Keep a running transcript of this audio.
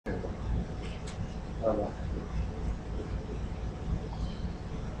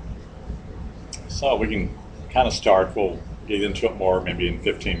So we can kind of start. We'll get into it more maybe in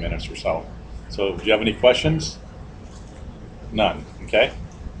 15 minutes or so. So do you have any questions? None. Okay.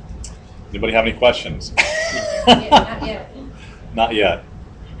 Anybody have any questions? Yeah, not yet. Not yet.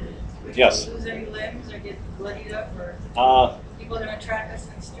 Yes. Lose any limbs or get bloodied up, or people are going to track us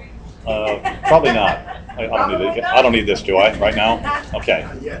in the street? Probably not. I don't need this, do I? Right now? Okay.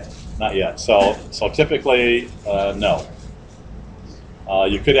 Not yet. Not yet. So typically, no.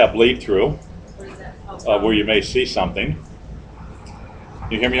 You could have bleed through, What is that? Oh, where you may see something.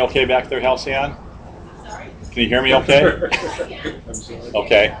 Can you hear me okay back there, Halcyon? sorry. Can you hear me okay? I'm sorry.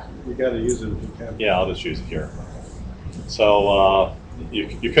 Okay. You got to use it if you can. Yeah, I'll just use it here. So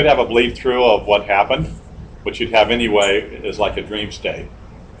you could have a bleed through of what happened, which you'd have anyway is like a dream state.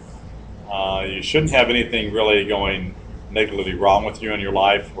 You shouldn't have anything really going negatively wrong with you in your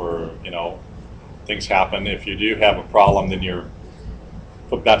life where, things happen. If you do have a problem, then you're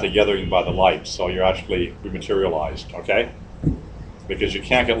put back together by the light. So you're actually rematerialized, okay? Because you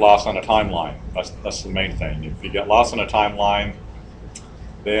can't get lost on a timeline. That's the main thing. If you get lost on a timeline,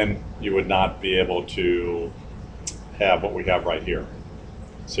 then you would not be able to have what we have right here.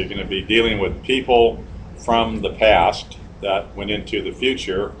 So you're going to be dealing with people from the past that went into the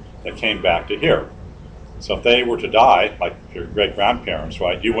future that came back to here. So if they were to die, like your great-grandparents,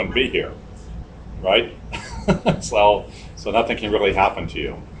 right, you wouldn't be here, right? so nothing can really happen to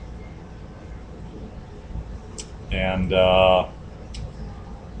you. And the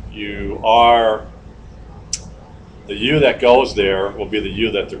you that goes there will be the you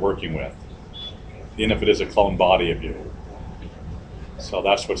that they're working with, even if it is a clone body of you. So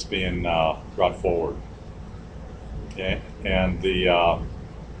that's what's being brought forward. Okay, and the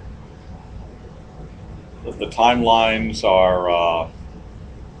timelines are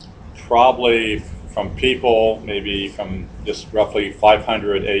probably from people, maybe from just roughly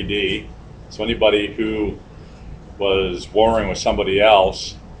 500 AD. So anybody who was warring with somebody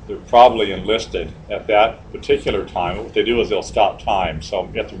else, they're probably enlisted at that particular time. What they do is they'll stop time. So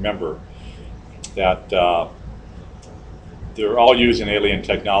you have to remember that they're all using alien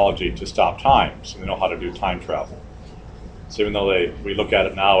technology to stop time. So they know how to do time travel. So even though we look at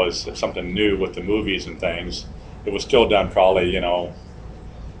it now as something new with the movies and things, it was still done probably,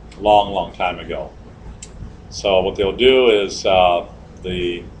 long time ago. So what they'll do is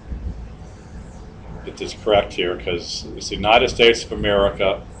get this correct here, because it's the United States of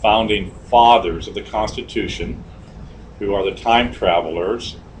America founding fathers of the Constitution who are the time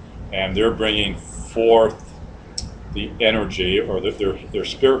travelers, and they're bringing forth the energy, or they're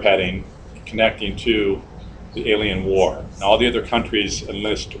spearheading, connecting to the alien war. Now, all the other countries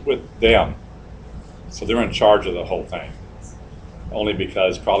enlist with them, so they're in charge of the whole thing. Probably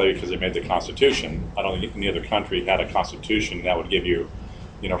because they made the Constitution. I don't think any other country had a Constitution that would give you,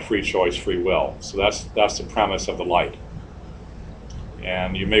 free choice, free will. So that's the premise of the light.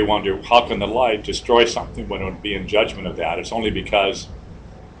 And you may wonder, how can the light destroy something when it would be in judgment of that? It's only because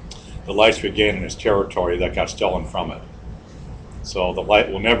the light's regaining its territory that got stolen from it. So the light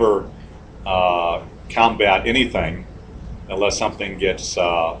will never combat anything unless something gets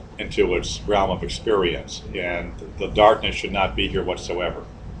into its realm of experience, and the darkness should not be here whatsoever.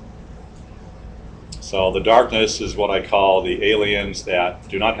 So the darkness is what I call the aliens that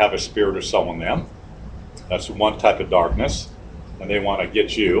do not have a spirit or soul in them. That's one type of darkness, and they want to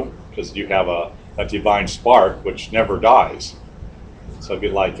get you because you have a divine spark which never dies. So it'd be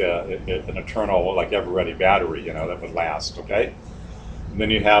like an eternal, like ever-ready battery, that would last, okay? And then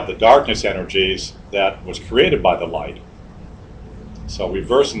you have the darkness energies that was created by the light. So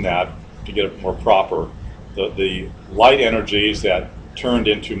reversing that to get it more proper, the light energies that turned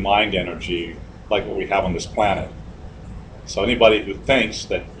into mind energy, like what we have on this planet. So anybody who thinks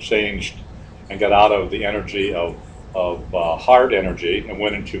that changed and got out of the energy of heart energy and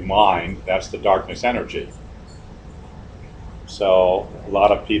went into mind, that's the darkness energy. So a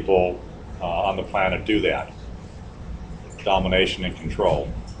lot of people on the planet do that. Domination and control,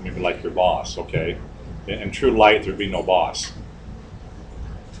 maybe like your boss, okay? In true light, there'd be no boss.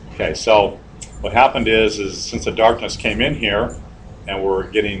 Okay, so what happened is since the darkness came in here and we're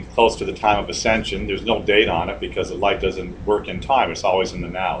getting close to the time of ascension, there's no date on it because the light doesn't work in time. It's always in the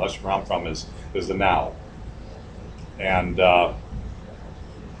now. That's where I'm from, is the now. And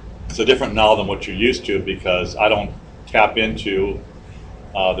it's a different now than what you're used to, because I don't tap into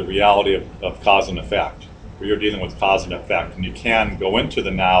the reality of cause and effect. Where you're dealing with cause and effect, and you can go into the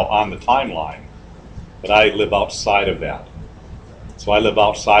now on the timeline, but I live outside of that. So I live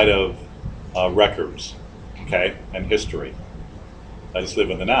outside of records, okay, and history. I just live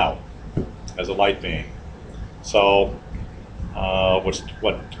in the now. as a light being. So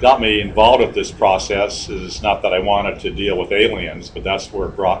what got me involved with this process is not that I wanted to deal with aliens, but that's where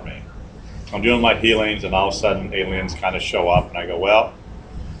it brought me. I'm doing my healings, and all of a sudden aliens kind of show up, and I go, well,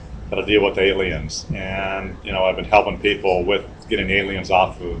 gotta deal with aliens. And I've been helping people with getting aliens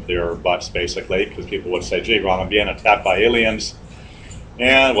off of their butts, basically, because people would say, gee, Ron, I'm being attacked by aliens,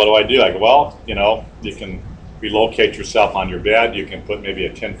 and what do? I go, well, you can relocate yourself on your bed, you can put maybe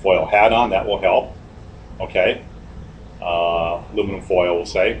a tinfoil hat on, that will help, okay? Aluminum foil, we'll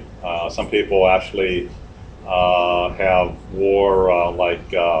say. Some people actually have wore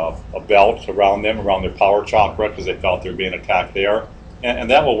like a belt around them, around their power chakra, because they felt they were being attacked there. And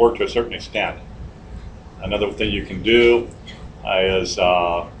that will work to a certain extent. Another thing you can do is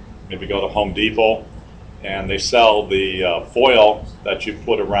maybe go to Home Depot, and they sell the foil that you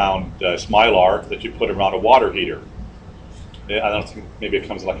put around Mylar, that you put around a water heater. I don't think, maybe it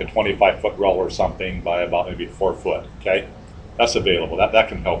comes like a 25-foot roll or something by about maybe 4 foot, okay? That's available, that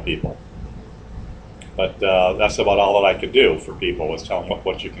can help people. But that's about all that I could do for people, was tell them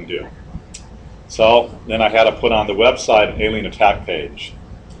what you can do. So then I had to put on the website an alien attack page.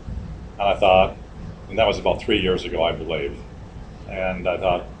 And I thought, and that was about 3 years ago, I believe. And I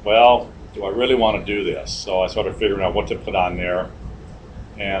thought, well, do I really want to do this? So I started figuring out what to put on there.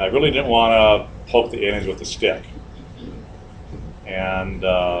 And I really didn't want to poke the aliens with a stick. And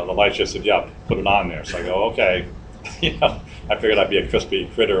the light just said, yeah, put it on there. So I go, okay. I figured I'd be a crispy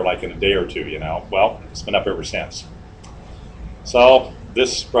critter like in a day or two, Well, it's been up ever since. So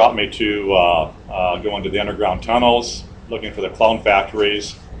this brought me to going to the underground tunnels, looking for the clone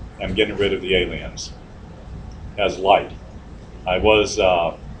factories, and getting rid of the aliens as light. I was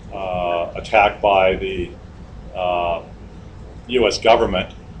attacked by the U.S.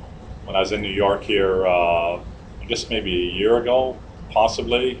 government when I was in New York here, I guess maybe a year ago,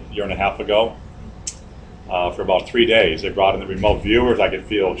 possibly a year and a half ago. For about 3 days. They brought in the remote viewers. I could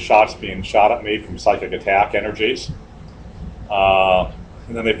feel shots being shot at me from psychic attack energies. And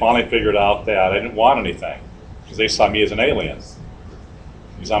then they finally figured out that I didn't want anything, because they saw me as an alien.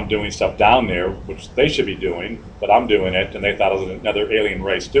 Because I'm doing stuff down there, which they should be doing, but I'm doing it, and they thought it was another alien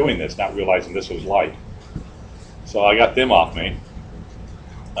race doing this, not realizing this was light. So I got them off me.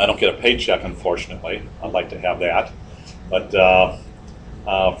 I don't get a paycheck, unfortunately. I'd like to have that. But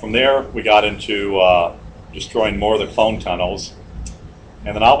from there, we got into destroying more of the clone tunnels.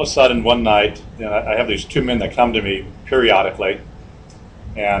 And then all of a sudden, one night, I have these 2 men that come to me periodically.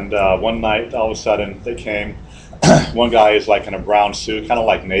 And one night, all of a sudden, they came. One guy is like in a brown suit, kind of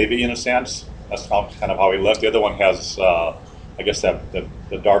like Navy in a sense. That's kind of how he looked. The other one has, I guess, the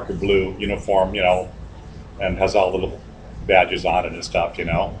darker blue uniform, and has all the little badges on it and stuff,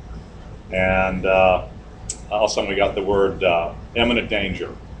 And all of a sudden, we got the word imminent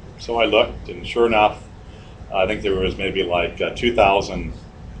danger. So I looked, and sure enough, I think there was maybe like 2,000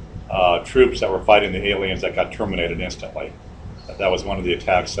 troops that were fighting the aliens that got terminated instantly. That was one of the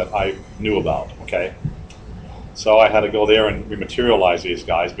attacks that I knew about, okay? So I had to go there and rematerialize these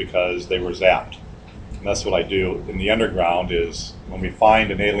guys because they were zapped. And that's what I do in the underground. Is when we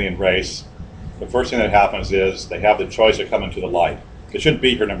find an alien race, the first thing that happens is they have the choice of coming to the light. They shouldn't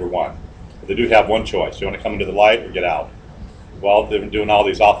be here, number one. But they do have one choice. Do you want to come into the light or get out? Well, they've been doing all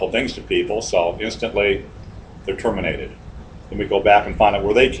these awful things to people, so instantly they're terminated. Then we go back and find out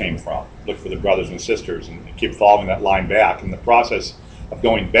where they came from, look for the brothers and sisters, and keep following that line back. In the process of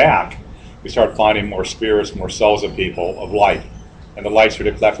going back, we start finding more spirits, more souls of people, of light. And the lights are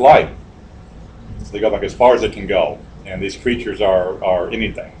to collect light. So they go back as far as they can go. And these creatures are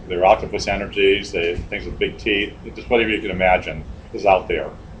anything. They're octopus energies, they're things with big teeth, just whatever you can imagine is out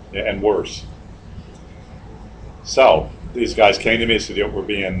there, and worse. So these guys came to me and said, we're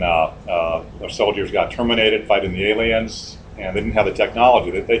being, our soldiers got terminated fighting the aliens, and they didn't have the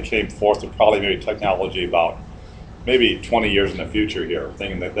technology. They came forth with probably maybe technology about maybe 20 years in the future here,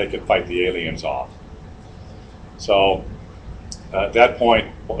 thinking that they could fight the aliens off. So at that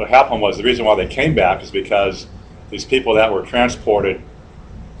point, what happened was the reason why they came back is because these people that were transported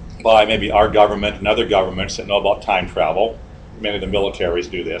by maybe our government and other governments that know about time travel, many of the militaries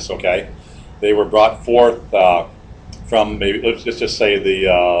do this, okay? They were brought forth from maybe, let's just say the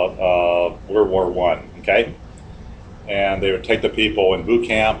World War I, okay? And they would take the people in boot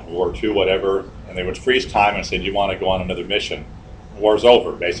camp, World War II, whatever, and they would freeze time and say, do you want to go on another mission? The war's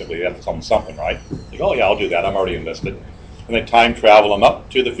over, basically. You have to tell them something, right? They go, oh yeah, I'll do that, I'm already enlisted. And they time travel them up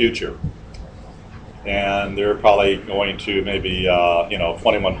to the future. And they're probably going to maybe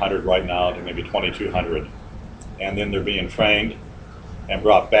 2100 right now to maybe 2200. And then they're being trained and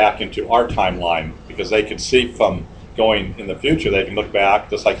brought back into our timeline because they could see from going in the future, they can look back,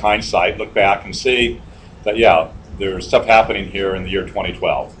 just like hindsight, look back and see that, yeah, there's stuff happening here in the year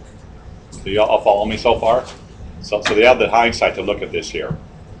 2012. Do you all follow me so far? So they have the hindsight to look at this here.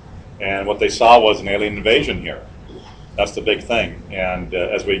 And what they saw was an alien invasion here. That's the big thing. And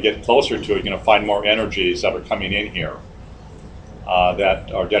as we get closer to it, you're going to find more energies that are coming in here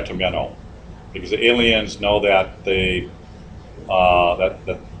that are detrimental. Because the aliens know that the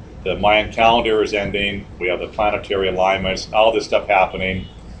Mayan calendar is ending, we have the planetary alignments, all this stuff happening.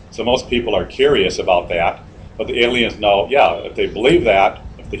 So most people are curious about that, but the aliens know, yeah, if they believe that,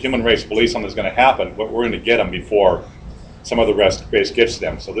 if the human race believes something's going to happen, we're going to get them before some other race gets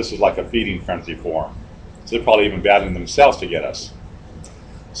them. So this is like a feeding frenzy for them. So they're probably even battling themselves to get us.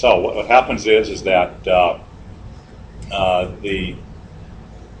 So what happens is that the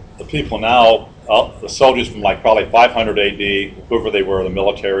people now, the soldiers from like probably 500 AD, whoever they were, the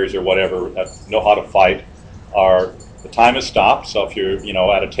militaries or whatever, that know how to fight, the time has stopped. So if you're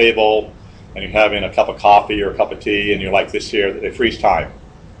at a table and you're having a cup of coffee or a cup of tea and you're like this here, they freeze time.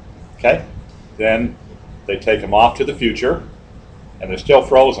 Okay? Then they take them off to the future and they're still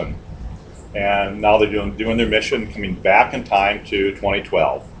frozen. And now they're doing their mission, coming back in time to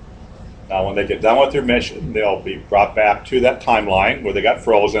 2012. Now when they get done with their mission, they'll be brought back to that timeline where they got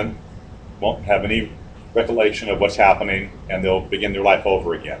frozen, won't have any recollection of what's happening, and they'll begin their life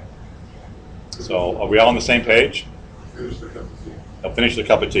over again. So are we all on the same page? Finish the cup of tea. They'll finish the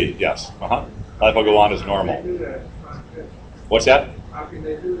cup of tea, yes. Life will go on as normal. How can they do that? What's that? How can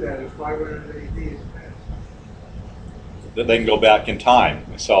they do that if 500 AD is passed? That they can go back in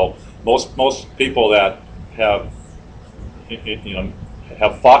time. So most people that have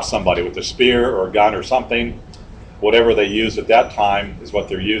have fought somebody with a spear or a gun or something, whatever they used at that time is what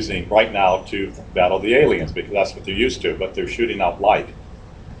they're using right now to battle the aliens, because that's what they're used to, but they're shooting out light.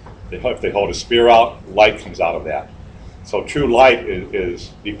 If they hold a spear out, light comes out of that. So true light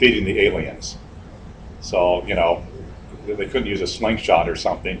is defeating the aliens. So, they couldn't use a slingshot or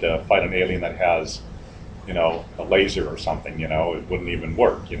something to fight an alien that has, a laser or something, it wouldn't even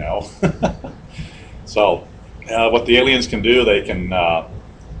work, So what the aliens can do, they can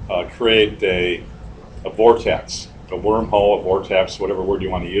create a vortex, a wormhole, a vortex, whatever word you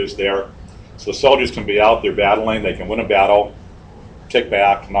want to use there. So the soldiers can be out there battling, they can win a battle, kick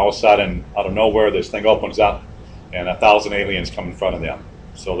back, and all of a sudden, out of nowhere, this thing opens up and 1,000 aliens come in front of them.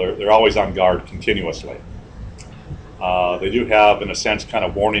 So they're always on guard continuously. They do have, in a sense, kind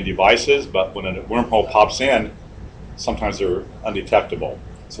of warning devices, but when a wormhole pops in, sometimes they're undetectable.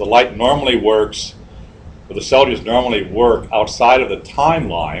 So the light normally works, but the soldiers normally work outside of the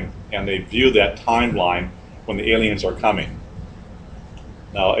timeline, and they view that timeline when the aliens are coming.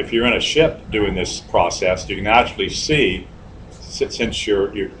 Now, if you're in a ship doing this process, you can actually see, since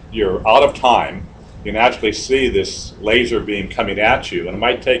you're out of time, you can actually see this laser beam coming at you, and it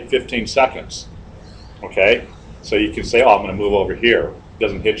might take 15 seconds. Okay? So you can say, oh, I'm going to move over here. It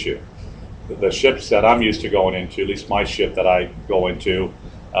doesn't hit you. The ships that I'm used to going into, at least my ship that I go into,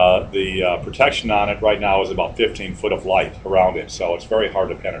 the protection on it right now is about 15 foot of light around it, so it's very hard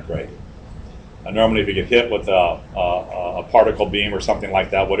to penetrate. Normally if you get hit with a particle beam or something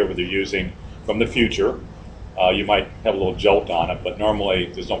like that, whatever they're using from the future, you might have a little jolt on it, but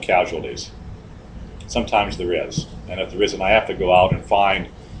normally there's no casualties. Sometimes there is, and if there isn't, I have to go out and find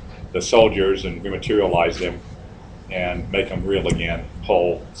the soldiers and rematerialize them and make them real again,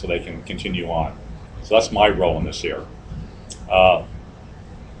 whole, so they can continue on. So that's my role in this here.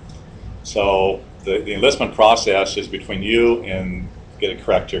 So the enlistment process is between you and, get it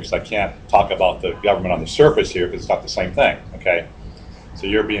correct here because I can't talk about the government on the surface here because it's not the same thing, okay? So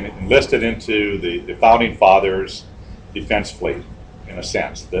you're being enlisted into the Founding Fathers Defense Fleet, in a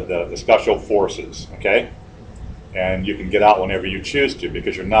sense, the Special Forces, okay? And you can get out whenever you choose to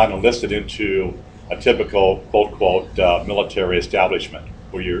because you're not enlisted into a typical, quote, quote, military establishment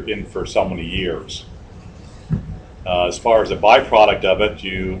where you're in for so many years. As far as a byproduct of it,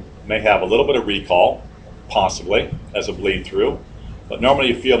 you may have a little bit of recall, possibly, as a bleed through, but normally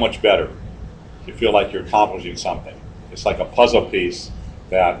you feel much better. You feel like you're accomplishing something. It's like a puzzle piece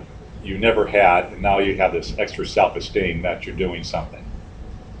that you never had, and now you have this extra self-esteem that you're doing something.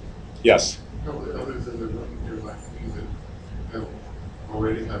 Yes? Others in the room here like me that have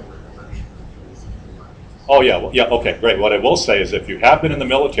already have recollection of something like this. Oh yeah, well, yeah, okay, great. What I will say is if you have been in the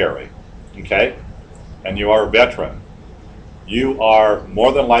military, okay, and you are a veteran, you are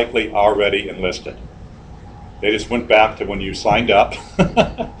more than likely already enlisted. They just went back to when you signed up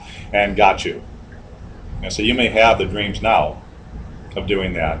and got you. And so you may have the dreams now of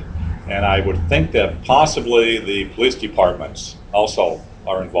doing that. And I would think that possibly the police departments also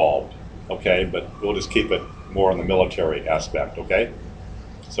are involved, okay? But we'll just keep it more in the military aspect, okay?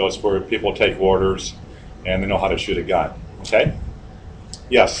 So it's where people take orders and they know how to shoot a gun, okay?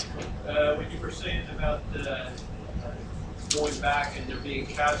 Yes? What you were saying about going back and there being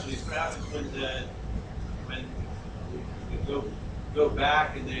casualties, what happens when you go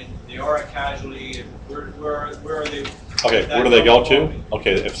back and they are a casualty, and where are they? Okay, where do they go to?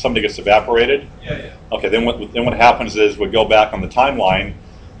 Okay, if somebody gets evaporated? Yeah. Okay, then what happens is we go back on the timeline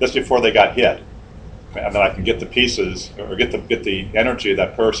just before they got hit. And then I can get the pieces, or get the energy of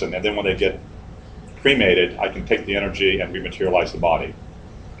that person, and then when they get cremated, I can take the energy and rematerialize the body.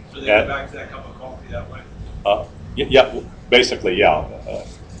 So they go back to that cup of coffee that way? Yeah, basically, yeah. I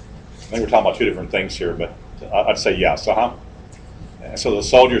think we're talking about two different things here, but I'd say yes. So the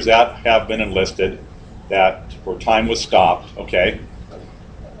soldiers that have been enlisted, that where time was stopped, okay,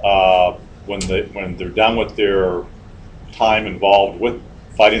 when they're done with their time involved with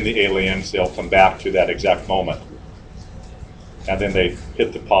fighting the aliens, they'll come back to that exact moment, and then they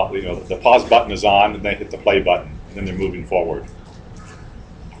hit the pause. The pause button is on, and they hit the play button, and then they're moving forward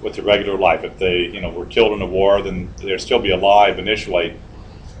with their regular life. If they were killed in a war, then they'll still be alive initially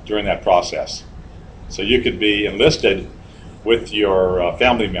during that process. So you could be enlisted with your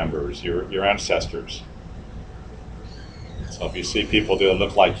family members, your ancestors. So if you see people that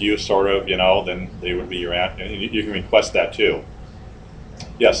look like you, sort of, then they would be your and you can request that too.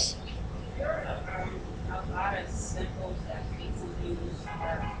 Yes? There are a lot of symbols that people use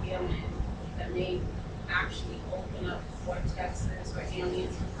are healing that may actually open up vortexes or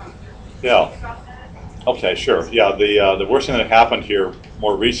aliens to come through. Yeah. Think about that? Okay, sure. Yeah, the worst thing that happened here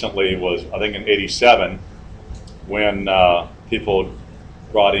more recently was, I think, in '87, when people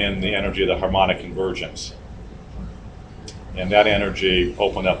brought in the energy of the harmonic convergence. And that energy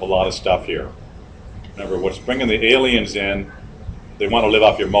opened up a lot of stuff here. Remember, what's bringing the aliens in, they want to live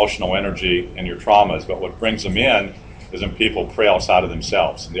off your emotional energy and your traumas, but what brings them in is when people pray outside of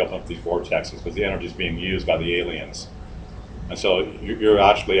themselves, and they open up these vortexes because the energy is being used by the aliens. And so you're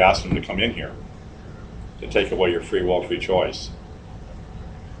actually asking them to come in here to take away your free will, free choice.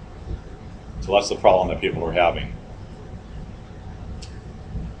 So that's the problem that people are having.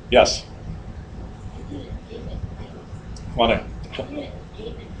 Yes? Want to?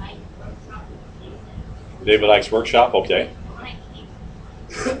 David Icke's workshop, okay. When I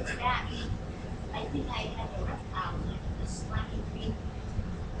came back, I think I had the slimy green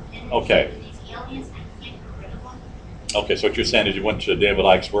energy Okay. of these aliens. I can't get rid of them. Okay, so what you're saying is you went to David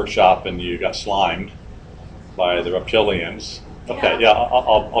Icke's workshop and you got slimed by the reptilians. Okay, yeah,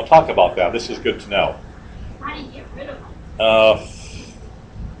 I'll talk about that. This is good to know. How do you get rid of them?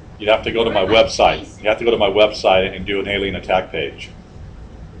 You'd have to go to my website. You have to go to my website and do an alien attack page.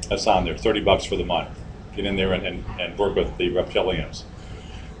 That's on there, $30 for the month. Get in there and work with the reptilians.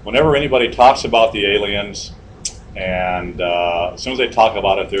 Whenever anybody talks about the aliens, and as soon as they talk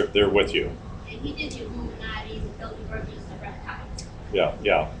about it, they're with you. And he did the Illuminati, the Bilderbergers, the reptiles.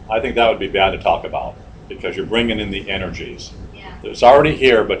 Yeah. I think that would be bad to talk about because you're bringing in the energies. Yeah. It's already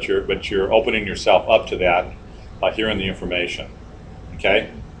here, but you're opening yourself up to that by hearing the information.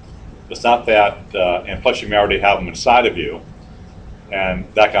 Okay. It's not that, and plus you may already have them inside of you, and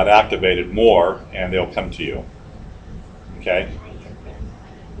that got activated more, and they'll come to you. Okay?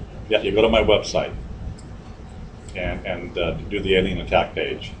 Yeah, you go to my website and do the alien attack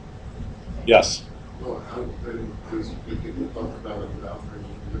page. Yes? Well, how does people talk about it without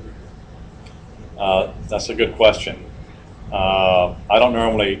bringing it? That's a good question. I don't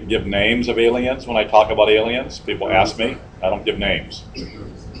normally give names of aliens when I talk about aliens. People ask me. I don't give names.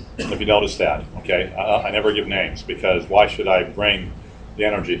 If you notice that, okay? I never give names because why should I bring the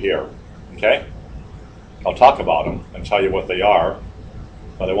energy here, okay? I'll talk about them and tell you what they are,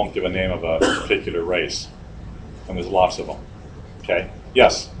 but I won't give a name of a particular race. And there's lots of them, okay?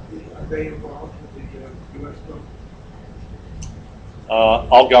 Yes? Are they involved with the U.S. government?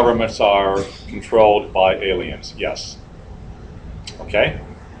 All governments are controlled by aliens, yes. Okay?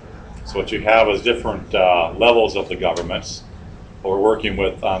 So what you have is different levels of the governments. What we're working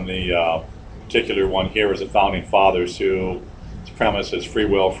with on the particular one here is the Founding Fathers, whose premise is free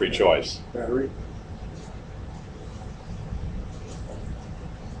will, free choice. Battery?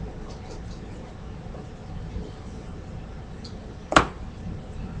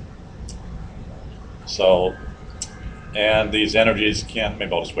 So, and these energies can't,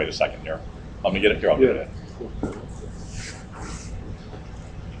 maybe I'll just wait a second here. Let me get it here, I'll get it.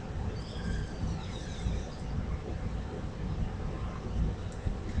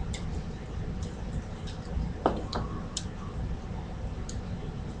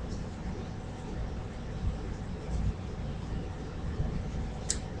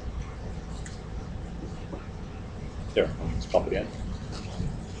 There, let's pop it in.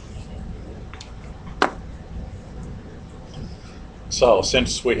 So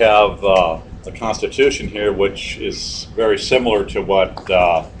since we have the Constitution here, which is very similar to what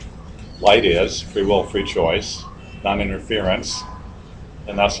light is, free will, free choice, non-interference,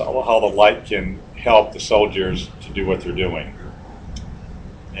 and that's how the light can help the soldiers to do what they're doing.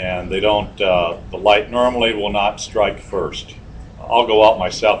 And they don't, the light normally will not strike first. I'll go out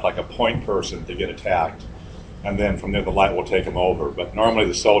myself like a point person to get attacked, and then from there the light will take them over. But normally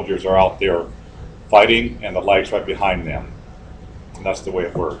the soldiers are out there fighting and the light's right behind them. And that's the way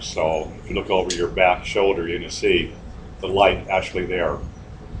it works. So if you look over your back shoulder, you're going to see the light actually there.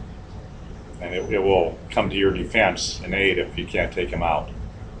 And it will come to your defense and aid if you can't take him out.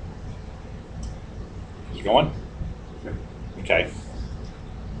 Is it going? Okay.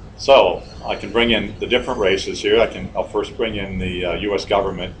 So I can bring in the different races here. I'll first bring in the U.S.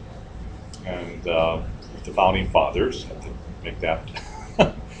 government and the founding fathers. I have to make that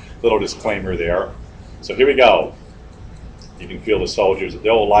little disclaimer there. So here we go. You can feel the soldiers.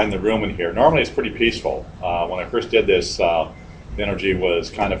 They'll line the room in here. Normally it's pretty peaceful. When I first did this, the energy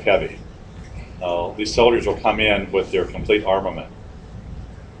was kind of heavy. These soldiers will come in with their complete armament.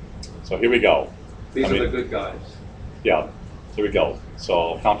 So here we go. These are the good guys. Yeah, here we go.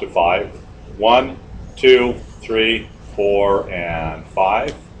 So I'll count to 5. 1, 2, 3, 4, and 5.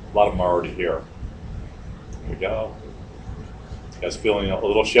 A lot of them are already here. Here we go. You guys feeling a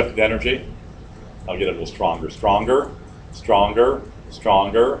little shift of energy? I'll get it a little stronger. Stronger. Stronger,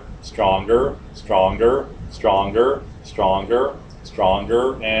 stronger, stronger, stronger, stronger, stronger,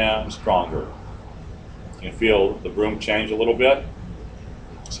 stronger, and stronger. You can feel the room change a little bit.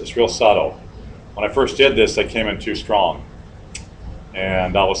 So it's real subtle. When I first did this, I came in too strong.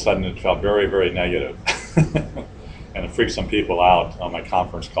 And all of a sudden it felt very, very negative. And it freaked some people out on my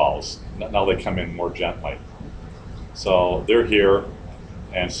conference calls. Now they come in more gently. So they're here.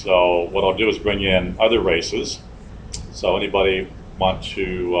 And so what I'll do is bring in other races. So anybody want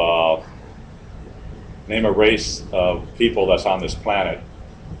to name a race of people that's on this planet?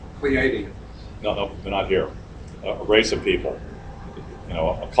 Pleiadians. No, they're not here. A race of people, you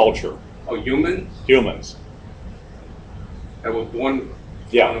know, a culture. Oh, humans? Humans. That were born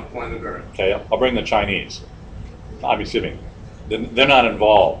Yeah. on the planet Earth. Okay, I'll bring the Chinese. I'm assuming. They're not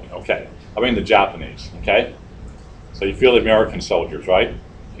involved. Okay, I'll bring the Japanese. Okay? So you feel the American soldiers, right?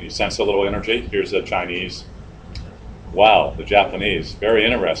 Can you sense a little energy? Here's the Chinese. Wow, the Japanese, very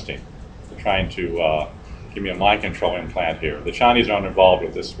interesting. They're trying to give me a mind control implant here. The Chinese aren't involved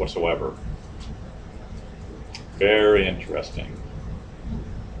with this whatsoever. Very interesting.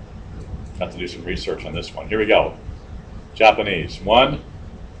 Got to do some research on this one. Here we go. Japanese. 1,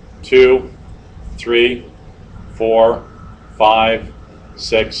 2, 3, 4, 5,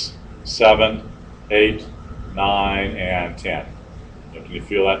 6, 7, 8, 9, and 10. Can you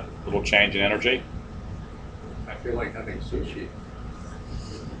feel that little change in energy? I feel like having sushi.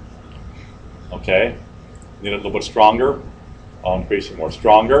 Okay. Need it a little bit stronger. I'll increase it more.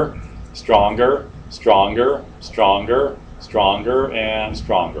 Stronger, stronger, stronger, stronger, stronger, and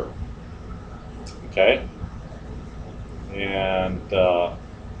stronger. Okay. And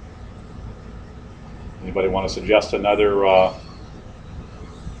anybody want to suggest another?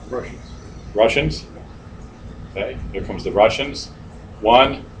 Russians. Russians. Okay. Here comes the Russians.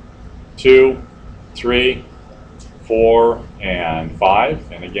 1, 2, 3, 4, and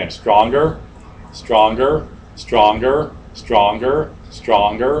 5. And again, stronger, stronger, stronger, stronger,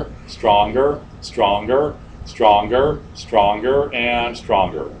 stronger, stronger, stronger, stronger, stronger, and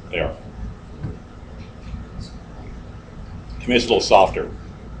stronger. There. To me, it's a little softer.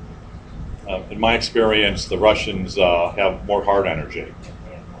 In my experience, the Russians have more heart energy.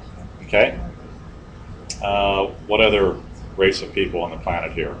 Okay? What other race of people on the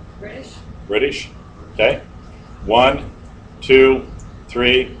planet here? British? British? Okay. 1, 2,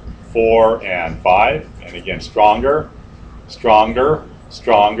 3, 4, and 5. And again, stronger, stronger,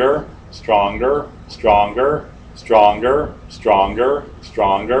 stronger, stronger, stronger, stronger, stronger,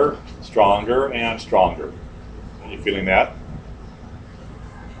 stronger, stronger, and stronger. Are you feeling that?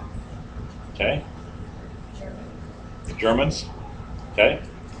 Okay. The Germans. Okay.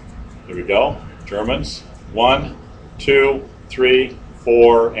 Here we go. Germans. 1, 2, 3,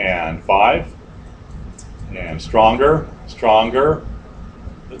 4, and 5. And stronger, stronger.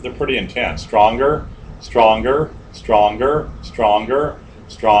 They're pretty intense. Stronger, stronger, stronger, stronger,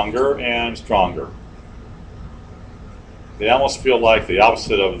 stronger, and stronger. They almost feel like the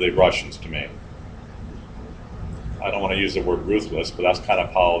opposite of the Russians to me. I don't want to use the word ruthless, but that's kind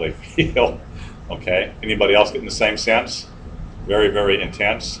of how they feel. Okay. Anybody else getting the same sense? Very, very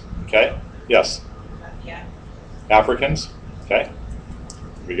intense. Okay. Yes. Yeah. Africans. Okay.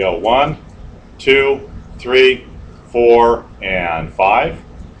 Here we go. 1, 2, 3, 4, and 5.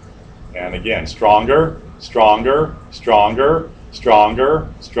 And again, stronger, stronger, stronger, stronger,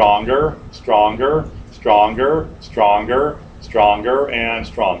 stronger, stronger, stronger, stronger, stronger, and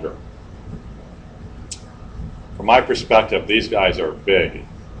stronger. From my perspective, these guys are big.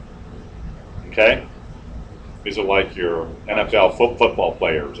 Okay? These are like your NFL football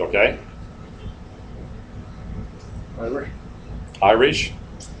players, okay? Irish. Irish.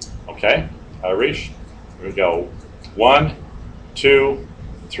 Okay, Irish. Here we go. 1, 2,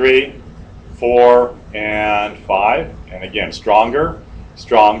 3, 4, and 5. And again, stronger,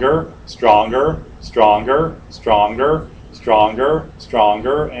 stronger, stronger, stronger, stronger, stronger,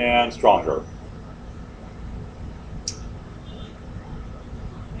 stronger, and stronger.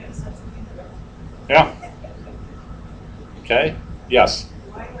 Yeah. Okay. Yes.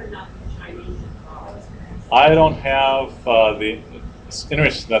 Why were not the Chinese involved? I don't have the. It's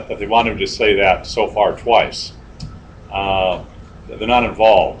interesting that they wanted to say that so far twice. They're not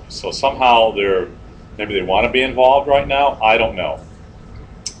involved, so somehow maybe they want to be involved right now. I don't know.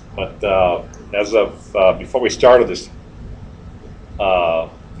 But as of before we started this,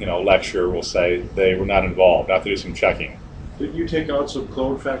 lecture, we'll say they were not involved. I have to do some checking. Did you take out some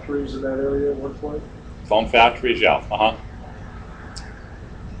clone factories in that area at one point? Phone factories, yeah.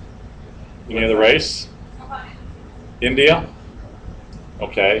 Any other race? India?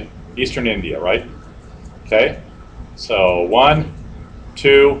 Okay. Eastern India, right? Okay. So 1,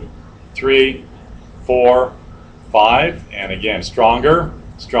 2, 3, 4, 5. And again, stronger,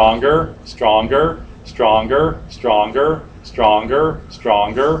 stronger, stronger, stronger, stronger, stronger,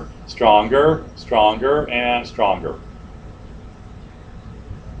 stronger, stronger, stronger, and stronger.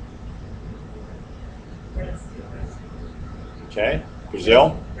 Okay.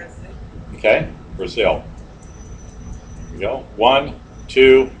 Brazil? Okay. Brazil. Here we go. 1,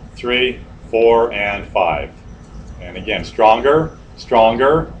 2, 3, 4, and 5. And again, stronger,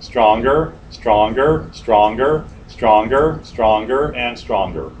 stronger, stronger, stronger, stronger, stronger, stronger, and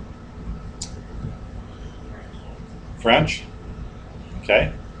stronger. French?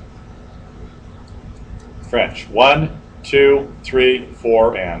 Okay. French. 1, 2, 3,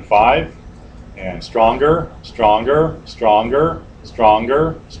 4, and 5. And stronger, stronger, stronger,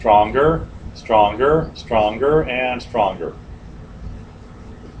 stronger, stronger, stronger, stronger, and stronger.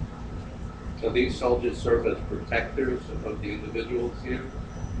 So these soldiers serve as protectors of the individuals here?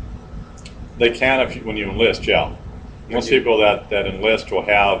 They can when you enlist, yeah. Most people that enlist will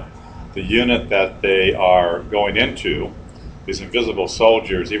have the unit that they are going into, these invisible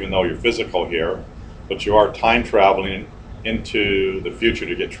soldiers, even though you're physical here, but you are time traveling into the future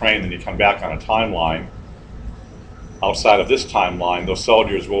to get trained, and you come back on a timeline. Outside of this timeline, those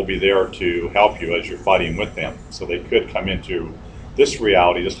soldiers will be there to help you as you're fighting with them. So they could come into this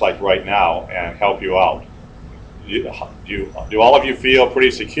reality, just like right now, and help you out. Do all of you feel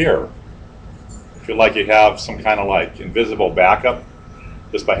pretty secure? Feel like you have some kind of like invisible backup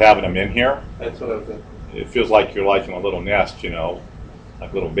just by having them in here? That's what I was thinking. It feels like you're like in a little nest, like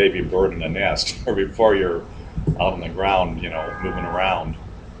a little baby bird in a nest, or before you're out on the ground, moving around.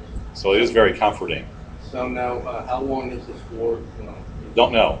 So it is very comforting. So now, how long is this war?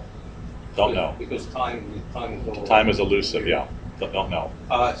 Don't know. Don't know. Because time is all. Time is elusive, yeah. Don't know.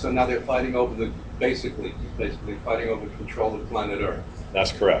 So now they're fighting over basically fighting over control of planet Earth.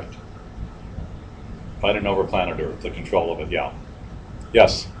 That's correct. Fighting over planet Earth, the control of it, yeah.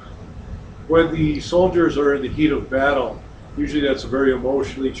 Yes? When the soldiers are in the heat of battle, usually that's a very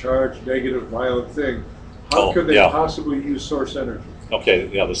emotionally charged, negative, violent thing. How could they possibly use source energy? Okay,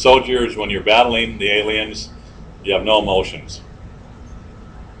 yeah, the soldiers, when you're battling the aliens, you have no emotions.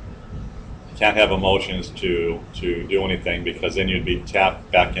 You can't have emotions to do anything, because then you'd be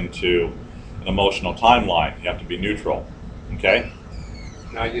tapped back into an emotional timeline. You have to be neutral, okay?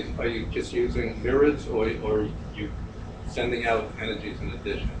 Now, are you just using mirrors, or are you sending out energies in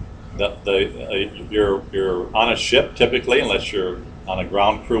addition? You're on a ship typically, unless you're on a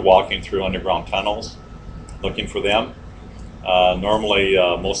ground crew walking through underground tunnels, looking for them. Normally,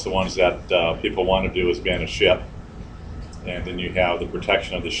 most of the ones that people want to do is be on a ship, and then you have the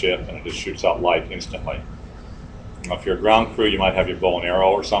protection of the ship, and it just shoots out light instantly. If you're a ground crew, you might have your bow and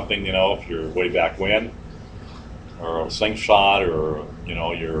arrow or something, if you're way back when, or a slingshot, or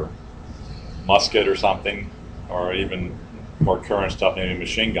your musket or something, or even more current stuff, maybe a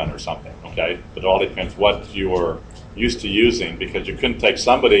machine gun or something. Okay, but it all depends what you are used to using, because you couldn't take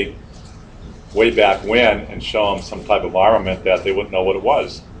somebody way back when and show them some type of armament that they wouldn't know what it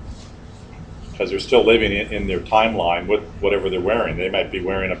was, because they're still living in their timeline with whatever they're wearing. They might be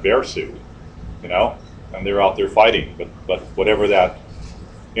wearing a bear suit, and they're out there fighting. But whatever that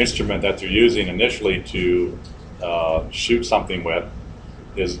instrument that they're using initially to shoot something with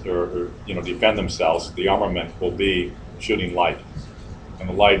is, or defend themselves, the armament will be shooting light, and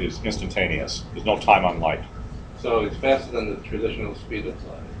the light is instantaneous. There's no time on light. So it's faster than the traditional speed of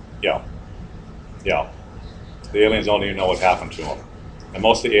light. Yeah, yeah. The aliens don't even know what happened to them, and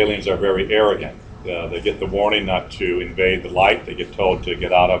most of the aliens are very arrogant. They get the warning not to invade the light. They get told to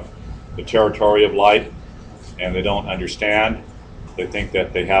get out of the territory of light, and they don't understand. They think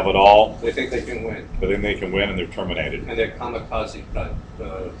that they have it all. They think they can win. But then they can win, and they're terminated. And they're kamikaze type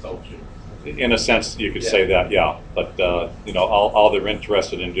culture. In a sense, you could say that, yeah. But all they're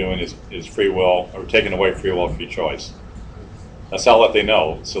interested in doing is free will, or taking away free will, free choice. That's all that they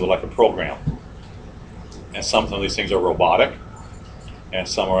know. So they're like a program. And some of these things are robotic, and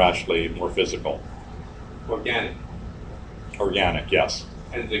some are actually more physical. Organic. Organic, yes.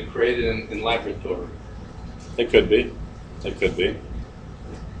 And they're created in laboratory. They could be. They could be.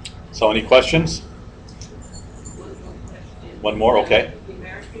 So any questions? One more, okay.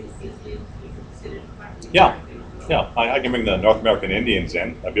 Yeah, yeah. I can bring the North American Indians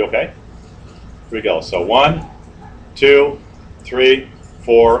in. That'd be okay. Here we go. So 1, 2, 3,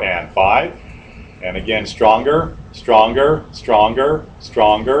 4, and 5. And again, stronger, stronger, stronger,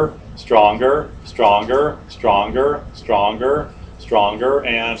 stronger, stronger, stronger, stronger, stronger, stronger,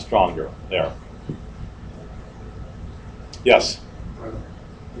 and stronger. There. Yes.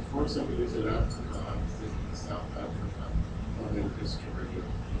 Before somebody said Africa, I'm thinking South Africa, or in history.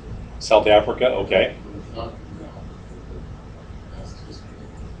 South Africa, okay. When it's not now, that's history.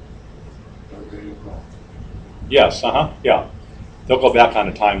 Are they involved? Yes, yeah. They'll go back on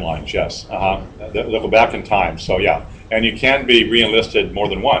the timelines, yes. They'll go back in time, so yeah. And you can be re-enlisted more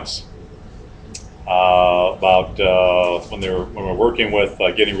than once. When we're working with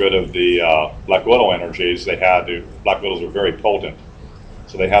getting rid of the Black Widow energies, Black Widows are very potent.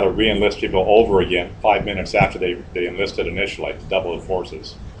 So they had to re-enlist people over again 5 minutes after they enlisted initially, to double the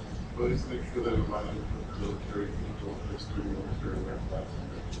forces. Well, just make sure that a lot of military people, history military,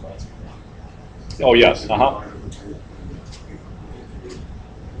 Oh yes,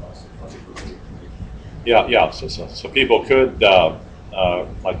 Yeah. So people could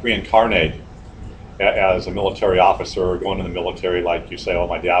like reincarnate as a military officer, going in the military, like you say, oh,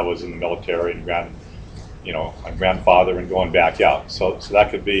 my dad was in the military, and my grandfather, and going back out. So that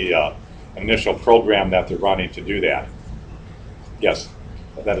could be an initial program that they're running to do that. Yes,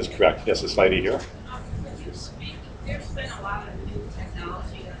 that is correct. Yes, this lady here. There's been a lot of new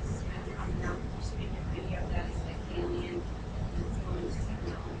technology that's been coming out. Speaking of any of that is like alien influence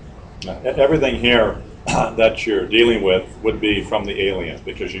technology. Everything here that you're dealing with would be from the aliens,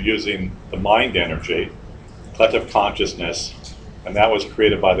 because you're using the mind energy, collective consciousness, and that was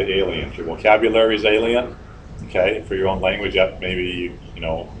created by the aliens. Your vocabulary is alien, okay, for your own language, maybe,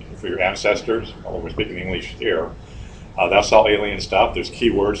 for your ancestors, although we're speaking English here. That's all alien stuff. There's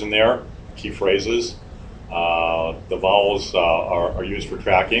key words in there, key phrases. The vowels are used for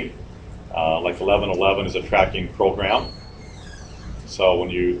tracking. Like 1111 is a tracking program. So when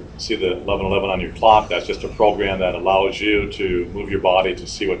you see the 1111 on your clock, that's just a program that allows you to move your body to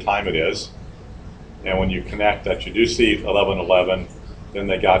see what time it is. And when you connect that you do see 1111, then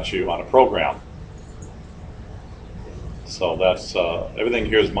they got you on a program. So that's everything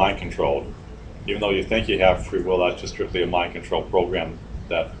here is mind controlled. Even though you think you have free will, that's just strictly a mind control program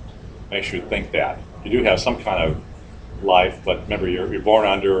that makes you think that. You do have some kind of life, but remember, you're born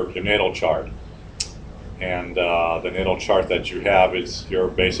under your natal chart. And the natal chart that you have is your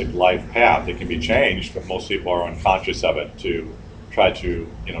basic life path. It can be changed, but most people are unconscious of it to try to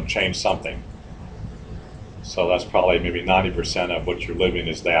change something. So that's probably maybe 90% of what you're living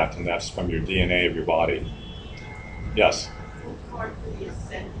is that, and that's from your DNA of your body. Yes?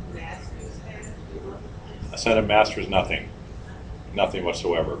 Ascended Masters, nothing. Nothing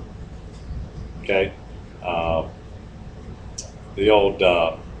whatsoever. Okay? The old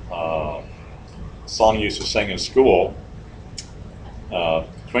song you used to sing in school,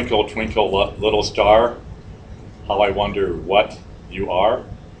 Twinkle, Twinkle, Little Star, How I Wonder What You Are.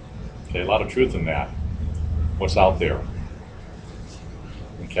 Okay, a lot of truth in that. What's out there.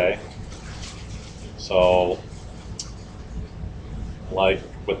 Okay? So, like,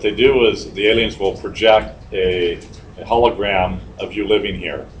 what they do is the aliens will project a hologram of you living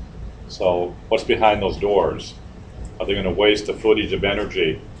here. So, what's behind those doors? Are they going to waste the footage of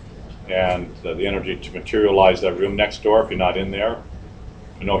energy and the energy to materialize that room next door if you're not in there?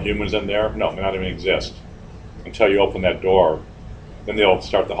 There are no humans in there? No, they don't even exist. Until you open that door, then they'll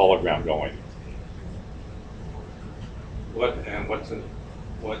start the hologram going.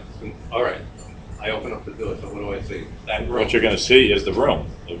 All right. I open up the door, so what do I see? That room. What you're going to see is the room.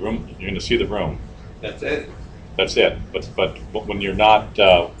 The room. You're going to see the room. That's it? That's it. But when you're not,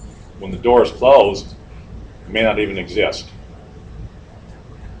 when the door is closed, it may not even exist.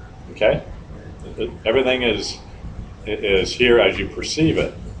 Okay? Everything is here as you perceive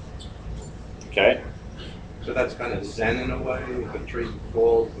it. Okay? So that's kind of zen in a way, if a tree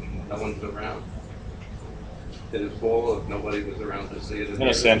falls and no one's around? Did it fall if nobody was around to see it? In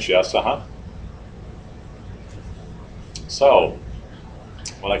a sense, yes, So,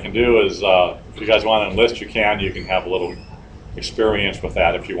 what I can do is, if you guys want to enlist, you can have a little experience with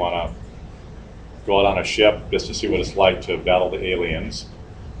that if you want to go out on a ship just to see what it's like to battle the aliens.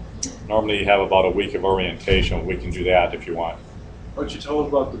 Normally you have about a week of orientation. We can do that if you want. Why don't you tell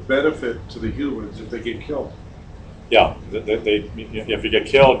them about the benefit to the humans if they get killed? Yeah, if you get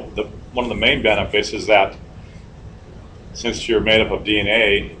killed, one of the main benefits is that since you're made up of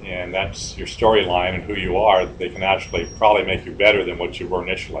DNA and that's your storyline and who you are, they can actually probably make you better than what you were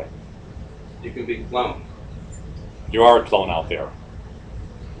initially. You can be cloned. You are a clone out there.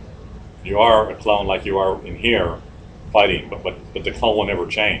 You are a clone like you are in here fighting, but the clone will never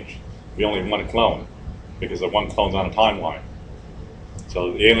change. We only have one clone because the one clone's on a timeline.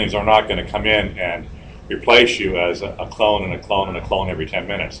 So the aliens are not going to come in and replace you as a clone and a clone and a clone every 10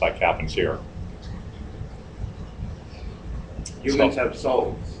 minutes like happens here. Humans have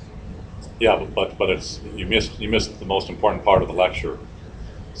souls. Yeah, but it's you missed the most important part of the lecture.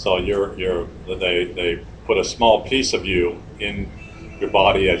 So they put a small piece of you in your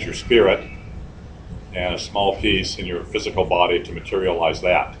body as your spirit, and a small piece in your physical body to materialize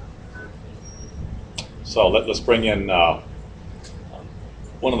that. So let's bring in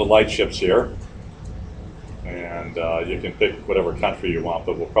one of the light ships here, and you can pick whatever country you want,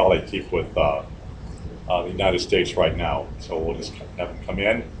 but we'll probably keep with the United States right now. So we'll just have them come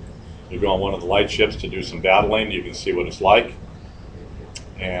in. You go on one of the light ships to do some battling. You can see what it's like.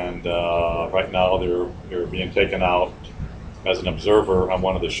 And right now they're being taken out as an observer on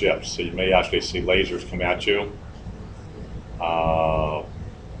one of the ships. So you may actually see lasers come at you.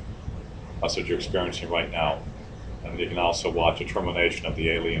 That's what you're experiencing right now. And you can also watch a termination of the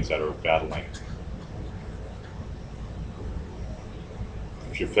aliens that are battling.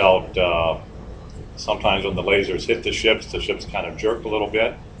 If you felt sometimes when the lasers hit the ships kind of jerk a little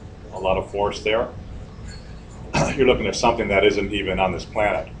bit, a lot of force there. You're looking at something that isn't even on this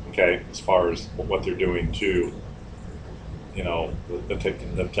planet, okay, as far as what they're doing to, you know,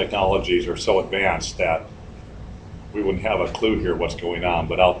 the technologies are so advanced that we wouldn't have a clue here what's going on,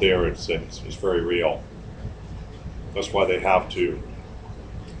 but out there it's very real. That's why they have to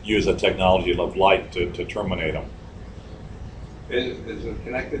use the technology of light to terminate them. Is it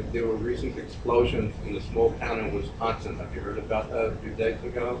connected? There were recent explosions in a small town in Wisconsin. Have you heard about that a few days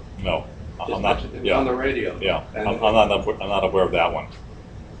ago? No, I'm not. It was on the radio. Yeah, I'm not aware of that one.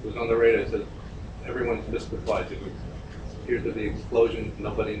 It was on the radio. It said everyone's mystified. It appeared to be explosions.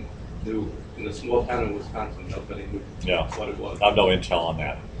 Nobody knew in a small town in Wisconsin. Nobody knew what it was. I have no intel on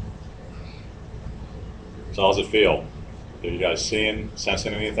that. So how's it feel? Are you guys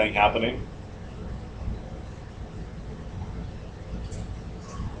sensing anything happening?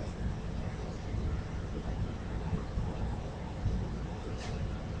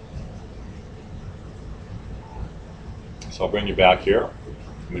 So I'll bring you back here.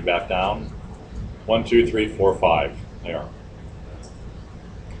 Bring me back down. 1, 2, 3, 4, 5. There.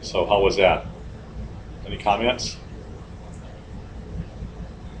 So how was that? Any comments?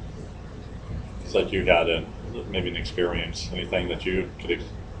 It's like you had maybe an experience. Anything that you could?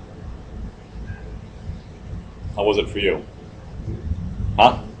 How was it for you?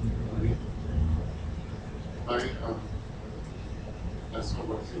 Huh? I saw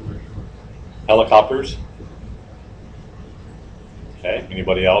what seemed like Helicopters? Okay.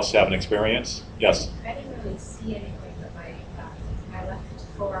 Anybody else have an experience? Yes. I didn't really see anything, but my left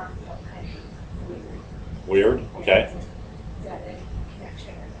forearm felt kind of weird. Weird? Okay. Is that a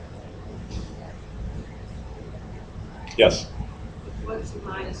connection? Yes. Once in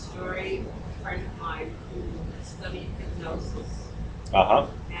my story, a friend of mine who studied hypnosis, Uh-huh.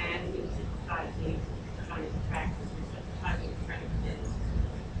 and he was advertising, trying to practice, advertising friend of his,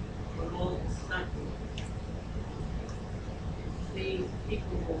 remote stunting. These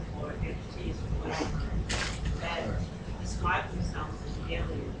people or entities or whatever that describe themselves as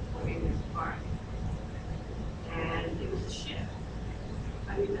aliens or in this park. And it was a ship.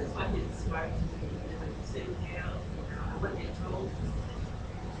 I mean, that's what he described to me. You know, sitting there, what they told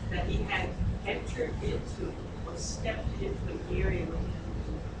that he had entered into or stepped into an area with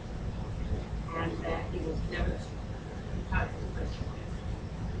him, and that he was never entitled to question.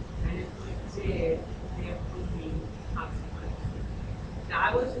 And it was did, there would be consequences. Now,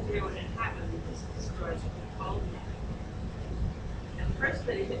 I wasn't there when it happened because the stores were told me. And the person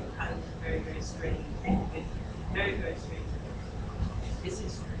that it hit was very, very strange. Very, very strange. This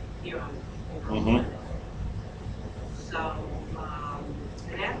is here on So,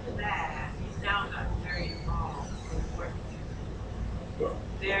 and after that, he's now gotten very involved in work.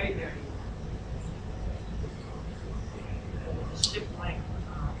 Very, very involved. The ship-like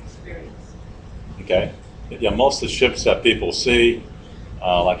experience. Okay. Yeah, most of the ships that people see,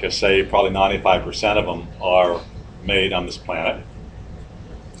 like I say, probably 95% of them are made on this planet.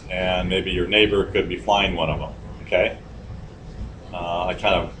 And maybe your neighbor could be flying one of them, okay?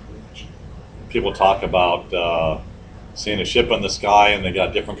 People talk about seeing a ship in the sky and they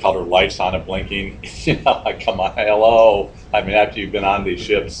got different colored lights on it blinking. You know, like, come on, hello. I mean, after you've been on these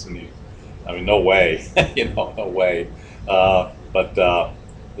ships, no way, no way. But a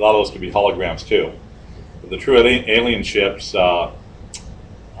lot of those could be holograms too. But the true alien ships are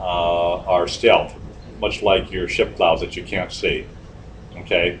stealth, much like your ship clouds that you can't see.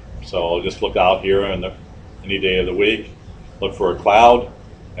 Okay, so just look out here any day of the week, look for a cloud,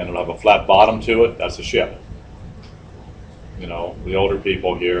 and it'll have a flat bottom to it. That's a ship. You know, the older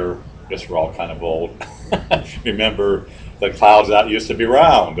people here, I guess we're all kind of old, remember the clouds that used to be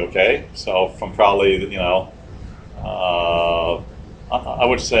round, okay? So from probably, I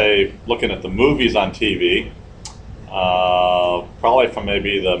would say looking at the movies on TV, probably from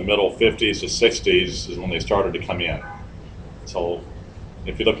maybe the middle 50s to 60s is when they started to come in. So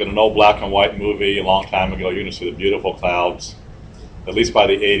if you look at an old black and white movie a long time ago, you're going to see the beautiful clouds, at least by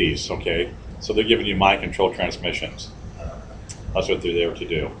the 80s, okay? So they're giving you mind control transmissions. That's what they're there to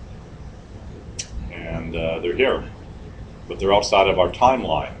do. And they're here, but they're outside of our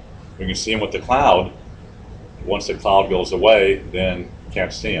timeline. We can see them with the cloud. Once the cloud goes away, then you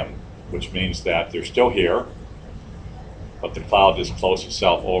can't see them, which means that they're still here, but the cloud just closed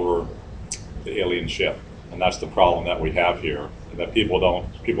itself over the alien ship. And that's the problem that we have here, that people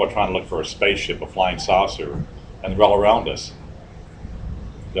are trying to look for a spaceship, a flying saucer, and they're all around us.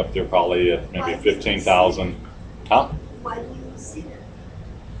 Up there probably at maybe 15,000. Huh? Why do you see them?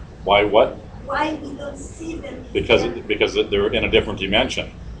 Why what? Why we don't see them? Because they're in a different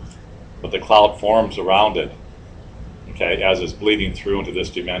dimension, but the cloud forms around it, okay, as it's bleeding through into this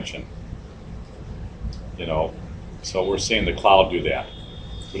dimension. You know, so we're seeing the cloud do that.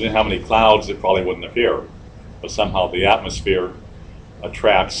 If we didn't have any clouds, it probably wouldn't appear, but somehow the atmosphere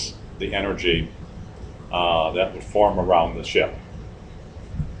attracts the energy that would form around the ship.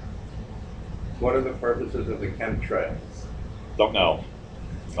 What are the purposes of the chemtrails? Don't know.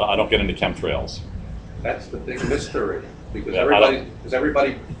 I don't get into chemtrails. That's the big mystery, because Yeah,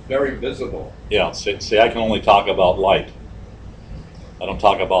 everybody very visible. Yeah, see, I can only talk about light. I don't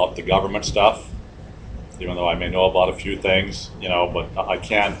talk about the government stuff, even though I may know about a few things, but I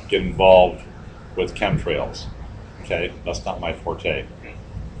can't get involved with chemtrails. Okay, that's not my forte.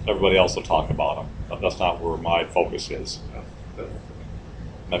 Everybody else will talk about them, but that's not where my focus is.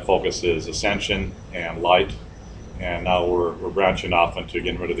 My focus is ascension and light, and now we're branching off into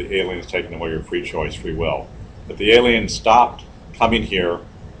getting rid of the aliens, taking away your free choice, free will. If the aliens stopped coming here,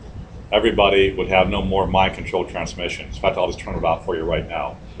 everybody would have no more mind control transmissions. In fact, I'll just turn it off for you right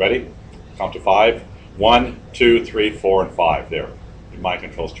now. Ready? Count to 5. 1, 2, 3, 4, and 5. There. Your mind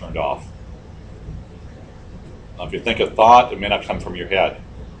control's turned off. Now, if you think a thought, it may not come from your head.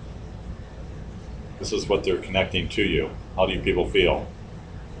 This is what they're connecting to you. How do you people feel?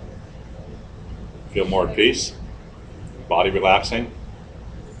 Feel more at peace? Body relaxing?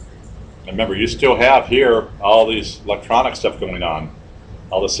 And remember, you still have here all these electronic stuff going on.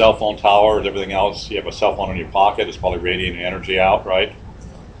 All the cell phone towers, everything else. You have a cell phone in your pocket, it's probably radiating energy out, right?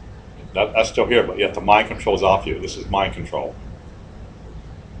 That's still here, but yet the mind control's off you. This is mind control.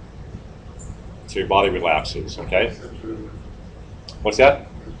 So your body relaxes, okay? What's that?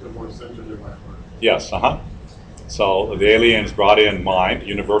 Yes, So the aliens brought in mind,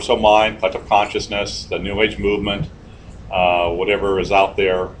 universal mind, collective consciousness, the New Age movement, whatever is out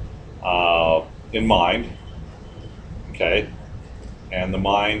there in mind, okay? And the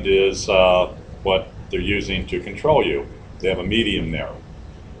mind is what they're using to control you. They have a medium there.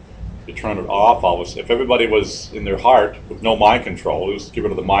 You turn it off, if everybody was in their heart with no mind control, just get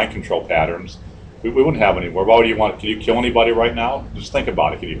rid of the mind control patterns, we wouldn't have anywhere. Why would you want, can you kill anybody right now? Just think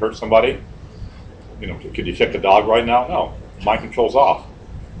about it. Could you hurt somebody? Could you kick a dog right now? No, mind control's off.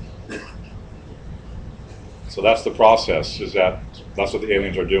 So that's the process, that's what the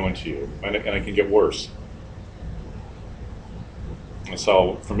aliens are doing to you, and it can get worse. And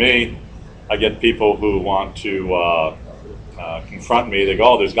so for me, I get people who want to confront me, they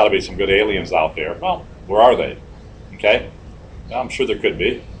go, oh, there's got to be some good aliens out there. Well, where are they? Okay? I'm sure there could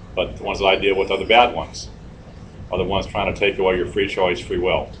be, but the ones that I deal with are the bad ones, are the ones trying to take away your free choice, free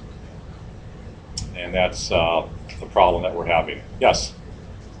will. And that's the problem that we're having. Yes?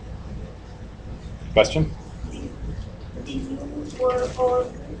 Question? The New World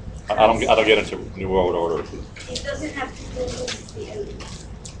Order. I don't get into New World Order. It doesn't have to do with the aliens.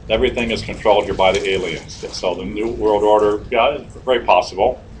 Everything is controlled here by the aliens. So the New World Order, yeah, it's very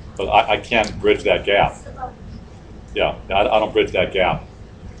possible, but I can't bridge that gap. Yeah, I don't bridge that gap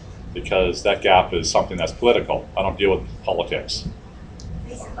because that gap is something that's political. I don't deal with politics.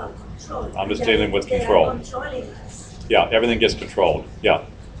 It's about control. I'm just dealing with control. They are controlling us. Yeah, everything gets controlled. Yeah.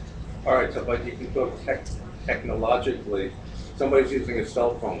 All right, so but you can talk technologically. Somebody's using a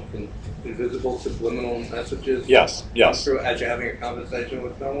cell phone. Can invisible subliminal messages? Yes. Yes. Come through as you're having a conversation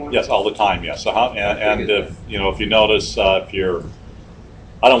with someone? Yes, all the time. Yes. And if you notice, I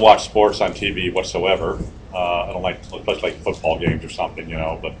don't watch sports on TV whatsoever. I don't like, especially like football games or something,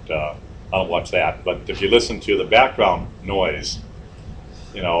 but I don't watch that. But if you listen to the background noise,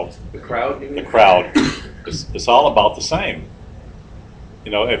 the crowd. You mean? The crowd, it's all about the same.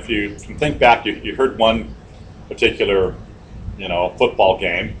 If you can think back, you heard one particular, football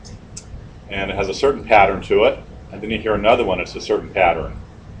game, and it has a certain pattern to it, and then you hear another one, it's a certain pattern.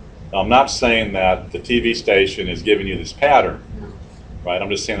 Now, I'm not saying that the TV station is giving you this pattern, right? I'm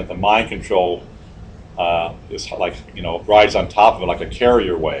just saying that the mind control is like, rides on top of it like a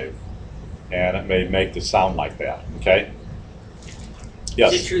carrier wave, and it may make the sound like that, okay?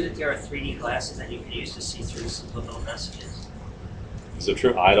 Yes? Is it true that there are 3D glasses that you can use to see through subliminal messages? Is it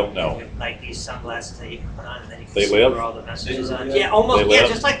true? I don't know. Like these sunglasses that you can put on and then you can They see live? where all the messages on. Yeah, almost. They Yeah, live?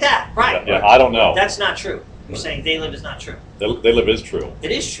 just like that. Right. Yeah, I don't know. That's not true. You're saying they live is not true. They live is true.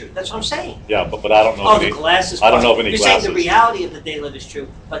 It is true. That's what I'm saying. Yeah, but I don't know Oh, of any. the glasses I don't part. know of any You're glasses. saying the reality of the they live is true,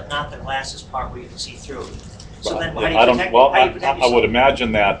 but not the glasses part where you can see through. So then how do you I don't. protect, Well, how do you protect I would yourself?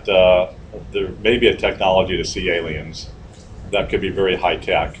 imagine that there may be a technology to see aliens that could be very high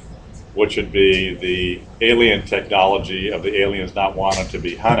tech, which would be the alien technology of the aliens not wanting to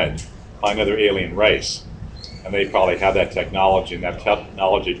be hunted by another alien race. And they probably have that technology, and that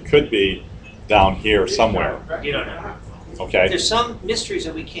technology could be down here somewhere. You don't know. Okay? There's some mysteries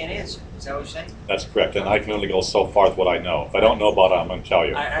that we can't answer. Is that what you're saying? That's correct. And I can only go so far with what I know. If I don't know about it, I'm going to tell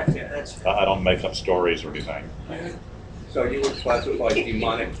you. That's I don't make up stories or anything. So you would classify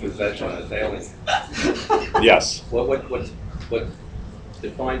demonic possession as alien? Yes. What's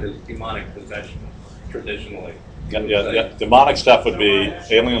defined as demonic possession traditionally? Yeah. Demonic stuff would be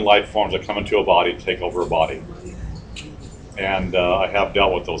alien life forms that come into a body, take over a body. And I have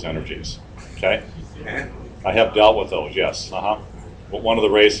dealt with those energies. Okay? I have dealt with those, yes. But one of the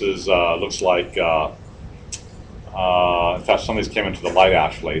races looks like, in fact, some of these came into the light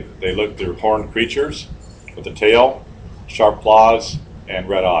actually. They're horned creatures with a tail, sharp claws, and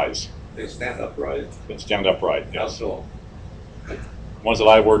red eyes. They stand upright? They stand upright, yes. How tall? Ones that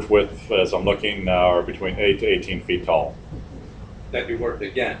I worked with, as I'm looking, are between 8 to 18 feet tall. That you worked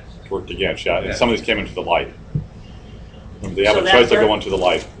against? Worked against, yeah. And Yeah. some of these came into the light. They have So a that choice to they're- go into the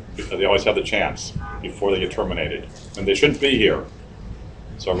light, because they always have the chance before they get terminated. And they shouldn't be here.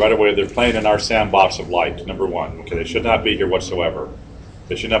 So right away, they're playing in our sandbox of light, number one. Okay, they should not be here whatsoever.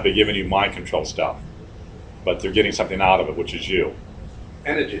 They should not be giving you mind control stuff. But they're getting something out of it, which is you.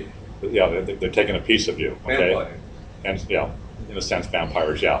 Energy. Yeah, they're taking a piece of you, okay? Vampire. And, yeah, in a sense,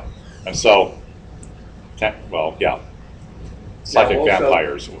 vampires, yeah. And so, psychic also-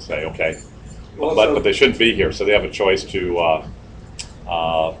 vampires, we'll say, okay. Also- But they shouldn't be here, so they have a choice to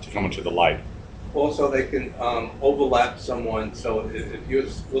come into the light. Also, they can overlap someone, so if you're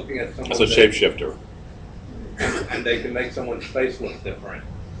looking at someone... That's a shapeshifter. And they can make someone's face look different.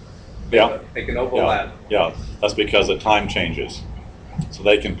 Yeah. They can overlap. Yeah, that's because the time changes. So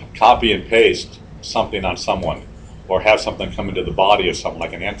they can copy and paste something on someone, or have something come into the body of someone,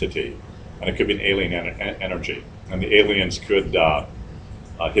 like an entity, and it could be an alien energy. And the aliens could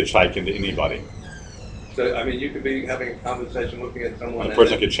hitchhike into anybody. So, I mean, you could be having a conversation looking at someone... And the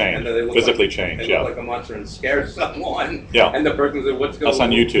person could change, and then they look physically like, change, they yeah. look like a monster and scare someone. Yeah. And the person says, what's going on? That's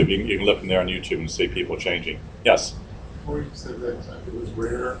on YouTube. You can look in there on YouTube and see people changing. Yes? Before you said that it was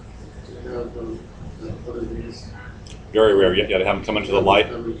rare to have one of these. Very rare. You have them come into the light.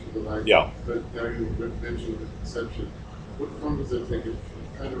 Come into the light. Yeah. But now you mentioned the conception. What form does it take? It's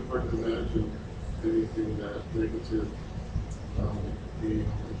kind of hard to imagine anything that negative being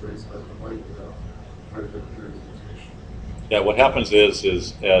embraced by the light without part of the purification. Yeah, what happens is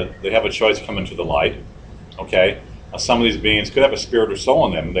they have a choice to come into the light, okay? Some of these beings could have a spirit or soul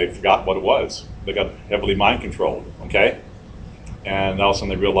in them, and they forgot what it was. They got heavily mind controlled, okay? And all of a sudden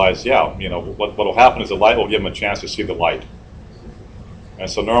they realize, yeah, you know, what will happen is the light will give them a chance to see the light. And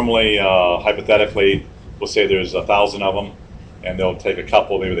so normally, hypothetically, we'll say there's 1,000 of them, and they'll take a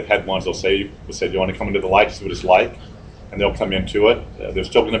couple, maybe the head ones, they'll say, do you want to come into the light to see what it's like? And they'll come into it. They're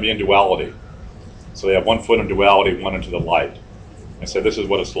still going to be in duality. So they have 1 foot in duality, 1 into the light. And say, this is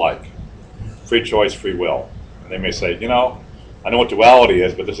what it's like. Free choice, free will. And they may say, you know, I know what duality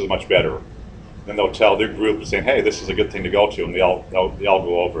is, but this is much better. Then they'll tell their group saying, hey, this is a good thing to go to, and they all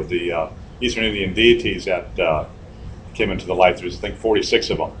go over. The Eastern Indian deities that came into the light, there's, I think, 46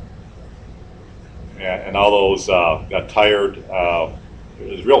 of them. And all those got tired. It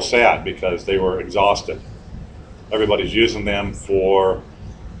was real sad because they were exhausted. Everybody's using them for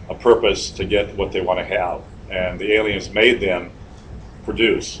a purpose to get what they want to have. And the aliens made them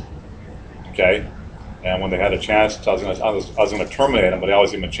produce, okay? And when they had a chance, I was going to terminate them, but I always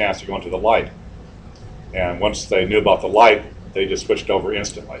give them a chance to go into the light. And once they knew about the light, they just switched over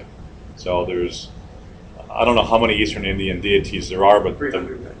instantly. So there's, I don't know how many Eastern Indian deities there are, but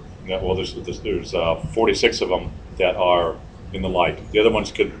there's 46 of them that are in the light. The other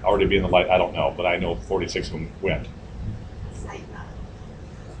ones could already be in the light, I don't know, but I know 46 of them went.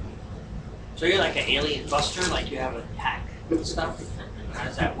 So you're like an alien buster, like you have a pack and stuff? How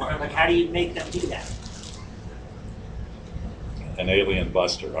does that work? Like, how do you make them do that? An alien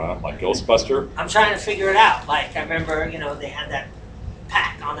buster, like Ghostbuster? I'm trying to figure it out. Like, I remember, you know, they had that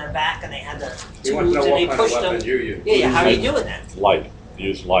pack on their back and they had the tubes and they pushed them. Yeah, how are you doing that? Light.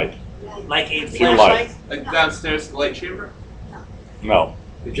 Use light. Like a Pure flashlight? light. Like downstairs in the light chamber? No.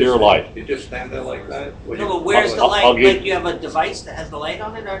 Pure light. You just stand there like that? No, but where's the light? Like, you have a device that has the light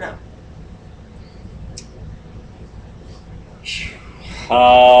on it or no?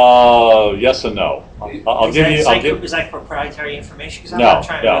 Yes and no. I'll give you. Is that proprietary information? Because I'm not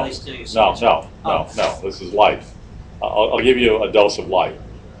trying to really steal your No. This is light. I'll give you a dose of light.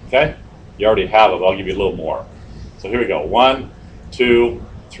 Okay? You already have it. But I'll give you a little more. So here we go. 1, 2,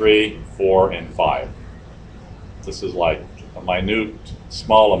 3, 4, and 5. This is like a minute,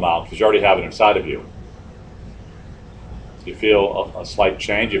 small amount because you already have it inside of you. So you feel a slight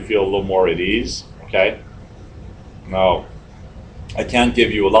change. You feel a little more at ease. Okay? Now, I can't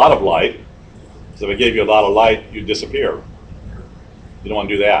give you a lot of light, because if I gave you a lot of light, you'd disappear. You don't want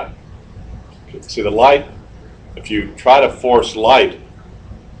to do that. See, the light, if you try to force light,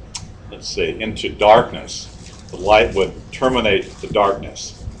 let's see, into darkness, the light would terminate the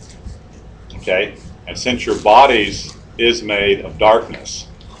darkness. Okay? And since your body is made of darkness,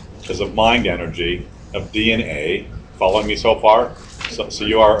 because of mind energy, of DNA, following me so far? So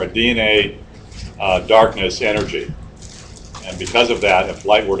you are a DNA darkness energy. And because of that, if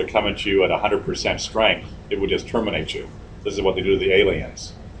light were to come at you at 100% strength, it would just terminate you. This is what they do to the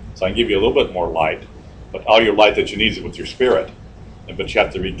aliens. So I can give you a little bit more light, but all your light that you need is with your spirit. But you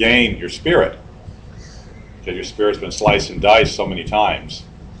have to regain your spirit, because your spirit's been sliced and diced so many times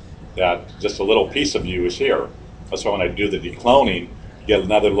that just a little piece of you is here. That's why when I do the decloning, you get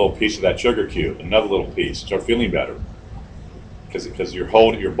another little piece of that sugar cube, another little piece, start feeling better. Because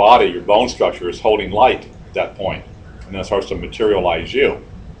your body, your bone structure is holding light at that point. And that starts to materialize you.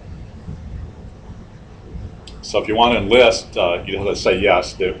 So if you want to enlist, you have to say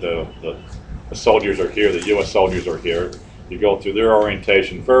yes. The soldiers are here, the U.S. soldiers are here. You go through their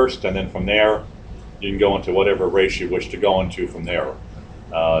orientation first, and then from there, you can go into whatever race you wish to go into from there.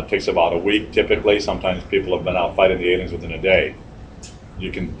 It takes about a week typically. Sometimes people have been out fighting the aliens within a day.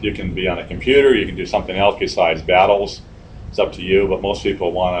 You can be on a computer, you can do something else besides battles. It's up to you, but most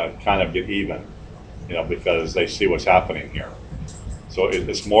people want to kind of get even, you know, because they see what's happening here. So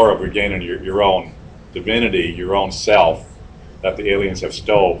it's more of regaining your own divinity, your own self, that the aliens have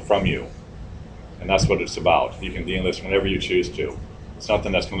stole from you. And that's what it's about. You can de-enlist whenever you choose to. It's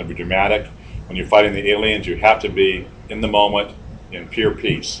nothing that's going to be dramatic. When you're fighting the aliens, you have to be in the moment, in pure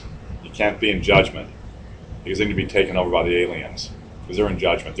peace. You can't be in judgment, because then you'll be taken over by the aliens, because they're in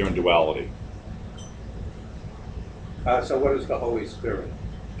judgment, they're in duality. So what is the Holy Spirit?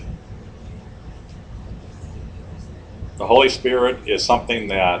 The Holy Spirit is something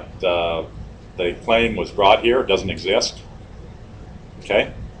that they claim was brought here. It doesn't exist.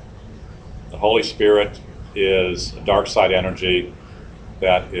 Okay? The Holy Spirit is a dark side energy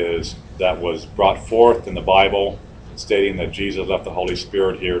that was brought forth in the Bible, stating that Jesus left the Holy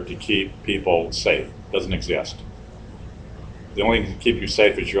Spirit here to keep people safe. It doesn't exist. The only thing that can keep you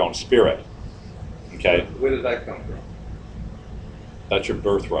safe is your own spirit. Okay? Where did that come from? That's your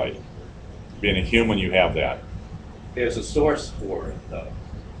birthright. Being a human, you have that. There's a source for it, though.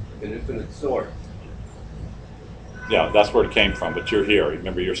 An infinite source. Yeah, that's where it came from, but you're here.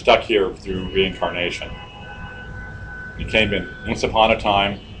 Remember, you're stuck here through reincarnation. You came in once upon a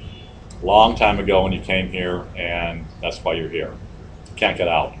time, long time ago when you came here, and that's why you're here. You can't get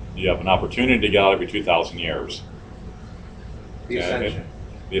out. You have an opportunity to get out every 2,000 years. The ascension.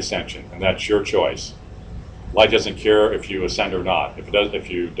 The ascension, and that's your choice. Light doesn't care if you ascend or not. If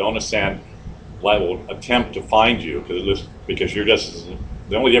you don't ascend, light will attempt to find you because you're just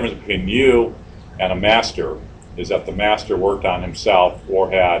the only difference between you and a master is that the master worked on himself or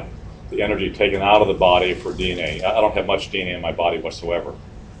had the energy taken out of the body for DNA. I don't have much DNA in my body whatsoever.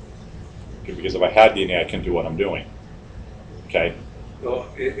 Because if I had DNA, I can do what I'm doing. Okay? So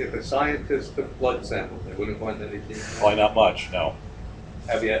if a scientist took blood samples, they wouldn't find anything? Probably not much, no.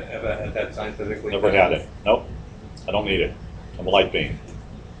 Have you ever had that scientifically? Never had it. Nope. I don't need it. I'm a light being.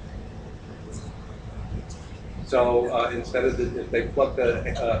 So instead of if they plucked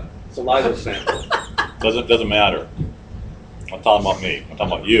a saliva sample. Doesn't matter. I'm talking about me. I'm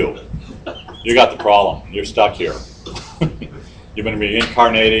talking about you. You got the problem. You're stuck here. You've been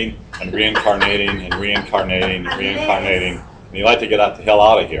reincarnating and reincarnating and reincarnating and reincarnating, and you like to get the hell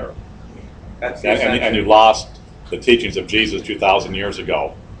out of here. That's and you lost the teachings of Jesus 2,000 years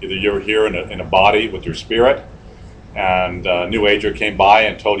ago. Either you were here in a body with your spirit, and a New Ager came by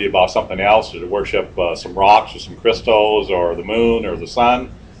and told you about something else, or to worship some rocks or some crystals or the moon or the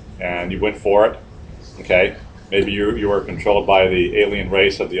sun, and you went for it. Okay? Maybe you were controlled by the alien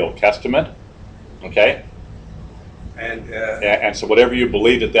race of the Old Testament. Okay? And so whatever you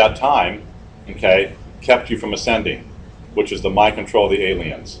believed at that time, okay, kept you from ascending, which is the mind control of the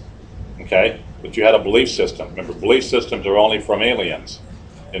aliens. Okay? But you had a belief system. Remember, belief systems are only from aliens.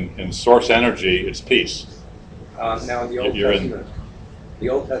 In source energy, it's peace. Now, in the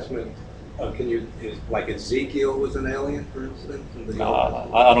Old Testament, is like Ezekiel was an alien, for instance?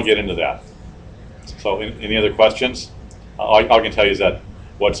 I don't get into that. So, any other questions? All I can tell you is that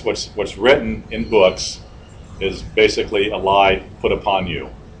what's written in books is basically a lie put upon you.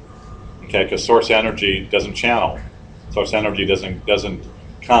 Okay, because source energy doesn't channel. Source energy doesn't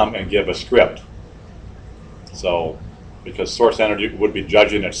come and give a script. So, because source energy would be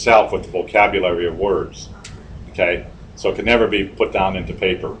judging itself with the vocabulary of words. Okay, so it can never be put down into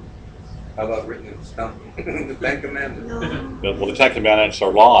paper. How about written in stone? The Ten Commandments. No. Well, the Ten Commandments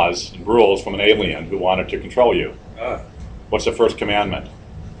are laws and rules from an alien who wanted to control you. What's the first commandment?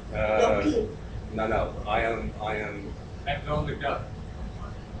 No. I am. I've known the God.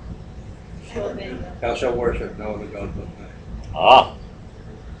 Thou shalt worship no other God but me. Ah.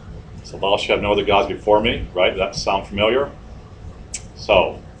 So thou shalt have no other gods before me, right? Does that sound familiar?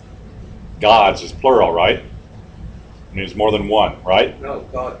 So, gods is plural, right? It means more than one, right? No,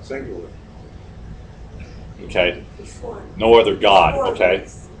 God, singular. Okay. No other God, okay?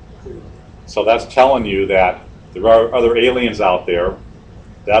 So that's telling you that there are other aliens out there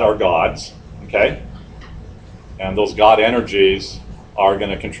that are gods, okay? And those God energies are going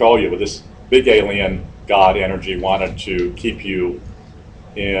to control you. But this big alien God energy wanted to keep you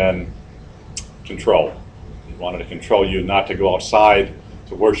in control. He wanted to control you not to go outside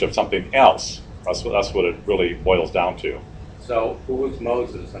to worship something else. That's what it really boils down to. So who was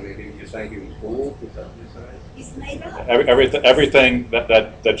Moses? I mean, you're saying he was fooled? Is that what you're saying? He's made up. Everything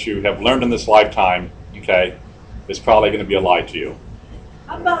that you have learned in this lifetime, okay, is probably going to be a lie to you.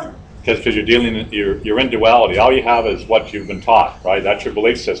 How about Because you're in duality. All you have is what you've been taught, right? That's your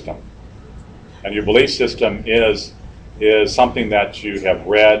belief system. And your belief system is something that you have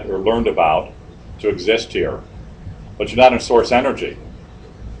read or learned about to exist here. But you're not in source energy.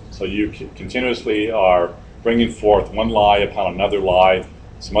 So you continuously are bringing forth one lie upon another lie,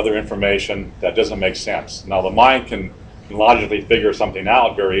 some other information that doesn't make sense. Now the mind can logically figure something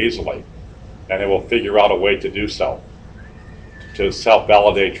out very easily, and it will figure out a way to do so, to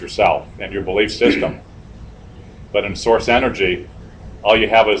self-validate yourself and your belief system. But in source energy, all you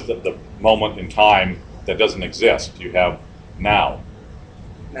have is the moment in time that doesn't exist. You have now.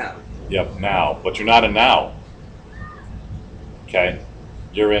 Now. Yep, now. But you're not in now. Okay?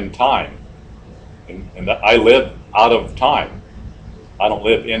 You're in time. And I live out of time. I don't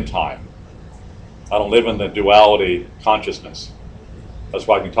live in time. I don't live in the duality consciousness. That's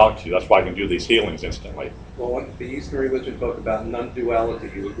why I can talk to you. That's why I can do these healings instantly. Well, when the Eastern religion talked about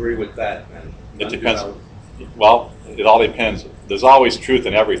non-duality, you agree with that, then? It depends. Well, it all depends. There's always truth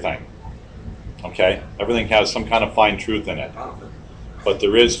in everything. Okay? Everything has some kind of fine truth in it. But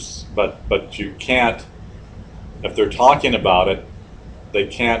there is, but you can't, if they're talking about it, they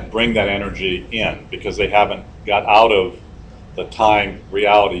can't bring that energy in because they haven't got out of the time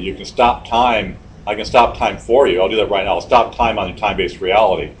reality. You can stop time. I can stop time for you. I'll do that right now. I'll stop time on the time-based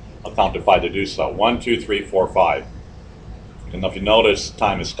reality. I'll count to 5 to do so. 1, 2, 3, 4, 5. And if you notice,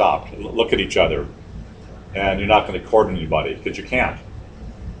 time is stopped. Look at each other. and you're not going to court anybody, because you can't.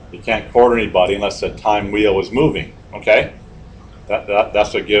 You can't court anybody unless the time wheel is moving, okay?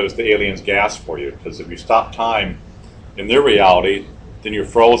 That's what gives the aliens gas for you, because if you stop time in their reality, then you're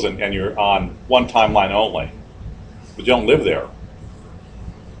frozen and you're on one timeline only. But you don't live there.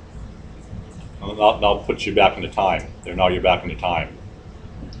 I'll put you back into time. There, now you're back into time.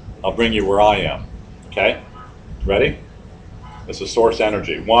 I'll bring you where I am, okay? Ready? This is source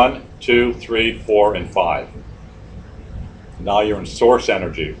energy. 1, 2, 3, 4, and 5. Now you're in source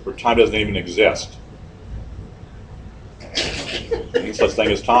energy, where time doesn't even exist. No such thing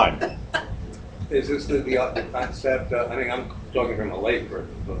as time. Is this the concept, I mean, I'm talking from a layperson,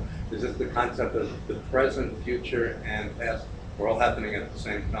 but is this the concept of the present, future, and past, we're all happening at the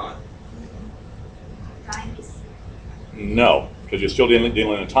same time? No, because you're still dealing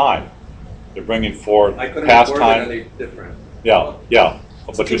in time. You're bringing forth I couldn't past word time. it any different. Yeah, yeah,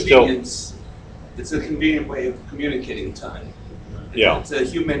 but you're still. It's a convenient way of communicating time. Yeah. It's a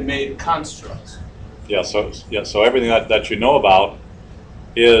human-made construct. Yeah. So everything that you know about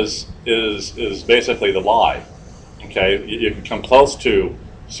is basically the lie. Okay. You can come close to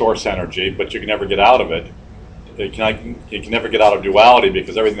source energy, but you can never get out of it. You can never get out of duality,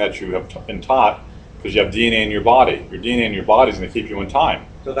 because everything that you have been taught, because you have DNA in your body. Your DNA in your body is going to keep you in time.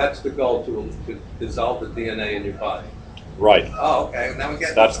 So that's the goal, to dissolve the DNA in your body. Right. Oh, okay. Now we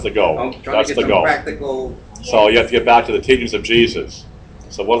get. That's the goal. I'm trying That's to the get goal. some practical. So you have to get back to the teachings of Jesus.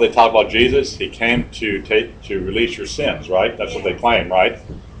 So what do they talk about Jesus? He came to release your sins, right? That's what they claim, right?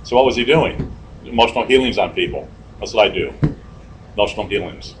 So what was he doing? Emotional healings on people. That's what I do. Emotional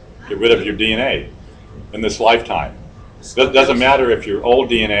healings. Get rid of your DNA in this lifetime. It doesn't matter if your old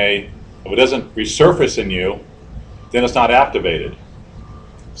DNA, if it doesn't resurface in you, then it's not activated.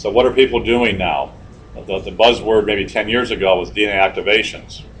 So what are people doing now? The buzzword maybe 10 years ago was DNA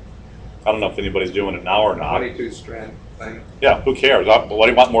activations. I don't know if anybody's doing it now or not. 22-strand thing. Yeah, who cares? What do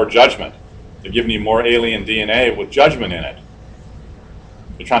you want? More judgment? They're giving you more alien DNA with judgment in it.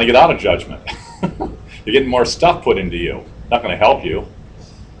 You're trying to get out of judgment. You're getting more stuff put into you. Not going to help you.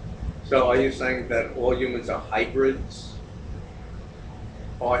 So are you saying that all humans are hybrids?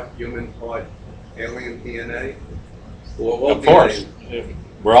 Part human, part alien DNA? Or all Of course. DNA?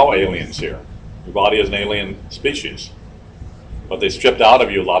 We're all aliens here. Your body is an alien species. But they stripped out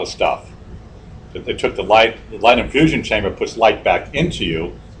of you a lot of stuff. They took the light infusion chamber puts light back into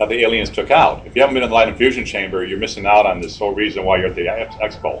you that the aliens took out. If you haven't been in the light infusion chamber, you're missing out on this whole reason why you're at the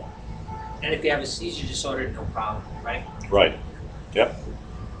expo. And if you have a seizure disorder, no problem, right? Right. Yep.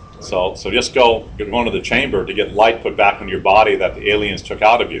 So just go into the chamber to get light put back into your body that the aliens took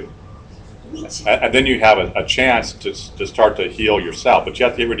out of you. And then you have a chance to start to heal yourself. But you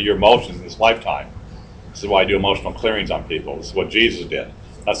have to get rid of your emotions in this lifetime. This is why I do emotional clearings on people. This is what Jesus did.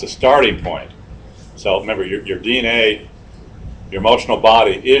 That's the starting point. So remember, your DNA, your emotional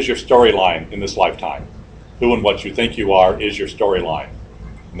body is your storyline in this lifetime. Who and what you think you are is your storyline.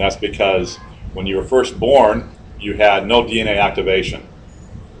 And that's because when you were first born, you had no DNA activation.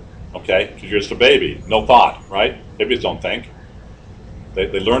 Okay? Because you're just a baby. No thought, right? Babies don't think. They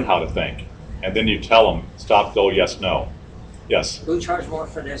learn how to think. And then you tell them, stop, go, yes, no. Yes? Who charged more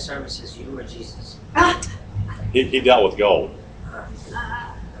for their services, you or Jesus? He dealt with gold.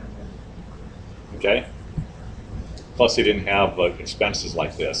 Okay? Plus he didn't have expenses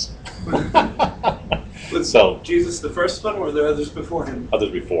like this. Was So Jesus the first one, or were there others before him?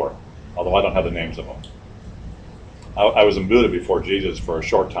 others before, although I don't have the names of them. I was in Buddha before Jesus for a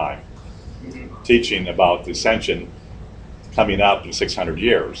short time, teaching about the ascension coming up in 600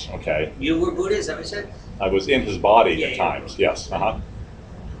 years, okay? You were Buddha, is that what you said? I was in his body Yeah, at yeah. times, yes, But,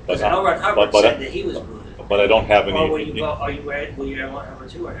 Because Albert Hubbard said that he was Buddha. but I don't have any. Or were you Albert Hubbard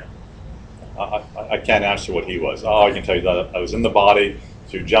too or no? I can't answer what he was. All I can tell you that I was in the body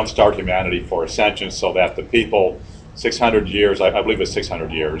to jumpstart humanity for ascension, so that the people, 600 years, I believe it's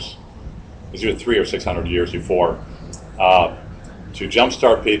 600 years, it was either 300 or 600 years before, to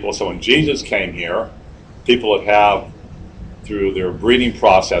jumpstart people. So when Jesus came here, people would have, through their breeding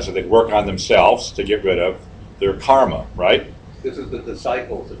process, they'd work on themselves to get rid of their karma, right? This is the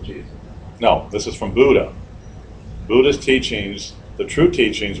disciples of Jesus. No, this is from Buddha. Buddha's teachings, the true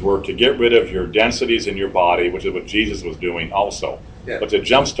teachings, were to get rid of your densities in your body, which is what Jesus was doing also, but to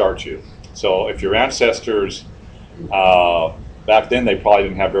jumpstart you. So if your ancestors, back then they probably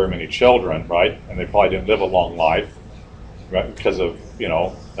didn't have very many children, right? And they probably didn't live a long life, right? Because of,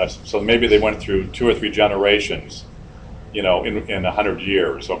 so maybe they went through 2 or 3 generations, in 100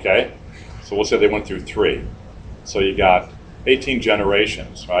 years, okay? So we'll say they went through 3. So you got 18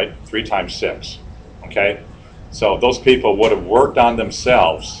 generations, right? 3 times 6, okay? So those people would have worked on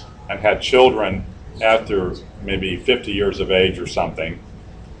themselves and had children after maybe 50 years of age or something,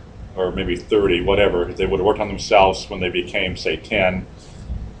 or maybe 30, whatever, they would have worked on themselves when they became, say, 10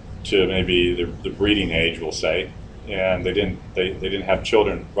 to maybe the breeding age, we'll say, and they didn't have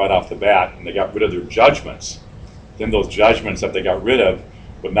children right off the bat, and they got rid of their judgments. Then those judgments that they got rid of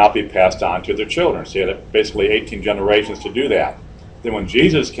would not be passed on to their children. So you had basically 18 generations to do that. Then when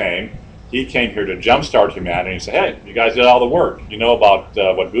Jesus came, he came here to jumpstart humanity and say, hey, you guys did all the work. You know about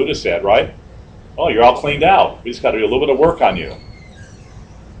what Buddha said, right? Oh, you're all cleaned out. We just got to do a little bit of work on you.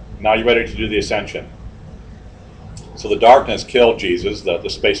 Now you're ready to do the ascension. So the darkness killed Jesus, the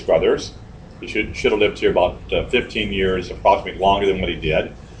space brothers. He should have lived here about 15 years, approximately longer than what he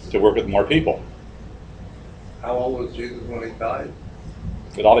did, to work with more people. How old was Jesus when he died?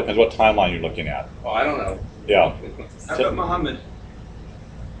 It all depends what timeline you're looking at. Oh, I don't know. Yeah. How about Muhammad?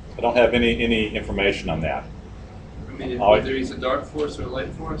 I don't have any information on that. I mean, whether he's a dark force or a light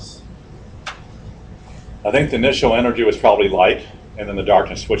force? I think the initial energy was probably light, and then the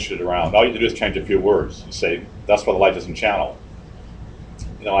darkness switched it around. All you have to do is change a few words. You say, that's why the light doesn't channel.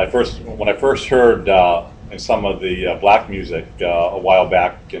 You know, when I first heard in some of the black music a while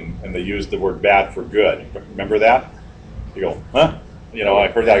back, and they used the word bad for good. Remember that? You go, huh? You know, I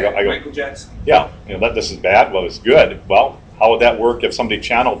heard that, I go Michael Jackson. Yeah, you know, this is bad, well, it's good. Well, how would that work if somebody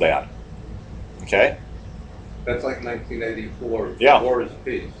channeled that? Okay? That's like 1984. Yeah. War is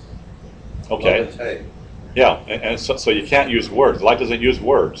peace. Okay. Love is hate. Yeah, and so you can't use words. The light doesn't use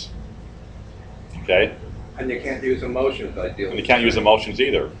words. Okay? And you can't use emotions, ideally. And you can't use emotions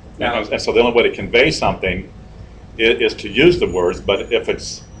either. No. And so the only way to convey something is to use the words, but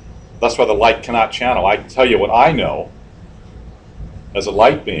that's why the light cannot channel. I can tell you what I know as a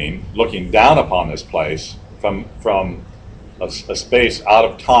light being looking down upon this place from a space out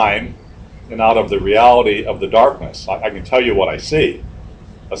of time and out of the reality of the darkness. I can tell you what I see.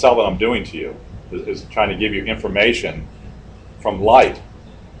 That's all that I'm doing to you, is trying to give you information from light,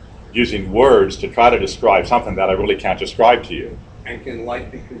 using words to try to describe something that I really can't describe to you. And can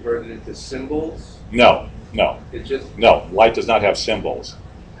light be converted into symbols? No. It's just... No, light does not have symbols.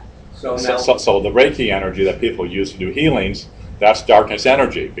 So the Reiki energy that people use to do healings, that's darkness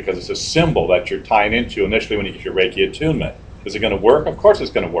energy, because it's a symbol that you're tying into initially when you get your Reiki attunement. Is it going to work? Of course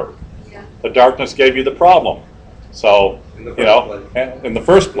it's going to work. Yeah. The darkness gave you the problem. So, in the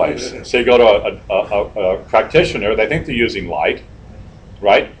first place, so you go to a practitioner, they think they're using light,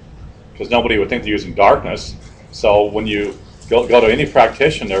 right? Because nobody would think they're using darkness. So when you go to any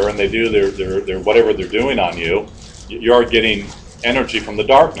practitioner and they do their whatever they're doing on you, you're getting energy from the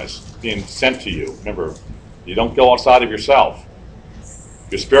darkness being sent to you. Remember, you don't go outside of yourself.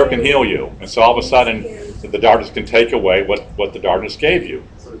 Your spirit can heal you, and so all of a sudden, the darkness can take away what the darkness gave you.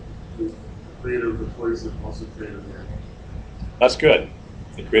 So the creator of the poison also created the antidote. That's good.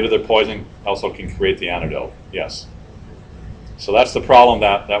 The creator of the poison also can create the antidote. Yes. So that's the problem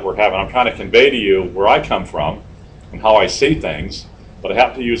that we're having. I'm trying to convey to you where I come from and how I see things, but I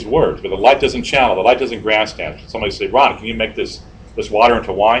have to use words. But the light doesn't channel. The light doesn't grandstand. Somebody say, Ron, can you make this water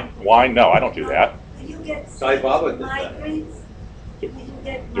into wine? Wine? No, I don't do that. Do you get Sai Baba did that. migraines?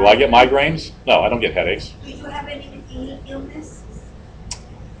 Do I get migraines? No, I don't get headaches. Do you have any illness?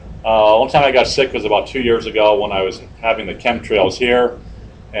 One time I got sick was about 2 years ago when I was having the chemtrails here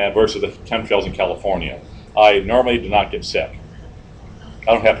versus the chemtrails in California. I normally do not get sick. I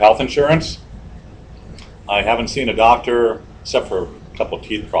don't have health insurance. I haven't seen a doctor except for a couple of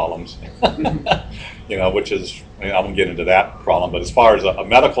teeth problems, which is, I won't get into that problem. But as far as a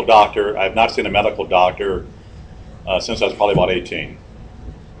medical doctor, I have not seen a medical doctor since I was probably about 18.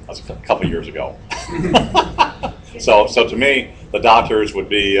 That's a couple of years ago. So to me, the doctors would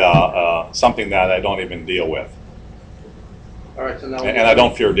be something that I don't even deal with. All right, so now and I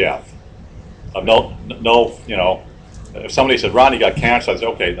don't fear death. If somebody said, Ron, you got cancer, I'd say,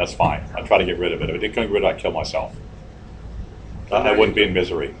 okay, that's fine. I'd try to get rid of it. If I didn't get rid of it, I'd kill myself. I wouldn't be in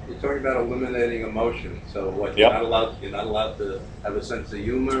misery. You're talking about eliminating emotion. So what? Yep. You're not allowed to have a sense of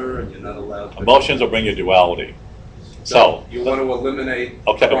humor, and you're not allowed to... Emotions will bring you duality. So you want to eliminate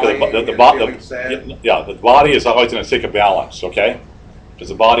the body is always going to seek a balance, okay? Because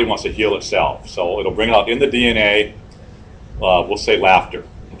the body wants to heal itself. So it'll bring out in the DNA, we'll say laughter,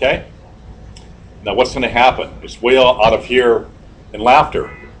 okay? Now what's going to happen? It's way out of here in laughter.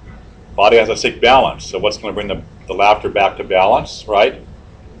 Body has to seek balance. So what's going to bring the laughter back to balance, right?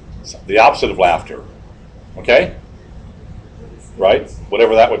 It's the opposite of laughter, okay? Right?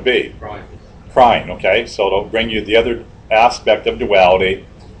 Whatever that would be. Crying, okay? So it'll bring you the other aspect of duality,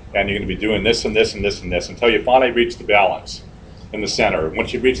 and you're going to be doing this and this and this and this until you finally reach the balance in the center.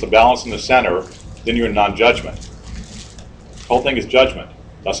 Once you reach the balance in the center, then you're in non-judgment. The whole thing is judgment.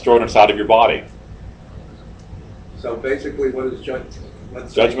 That's stored inside of your body. So basically, what is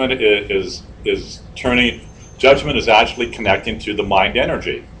judgment? Judgment is turning. Judgment is actually connecting to the mind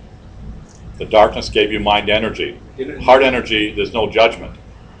energy. The darkness gave you mind energy. Heart energy, there's no judgment.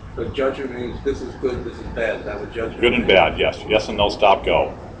 But judgment means this is good, this is bad. That would judgment. Good and bad, yes. Yes and no, stop,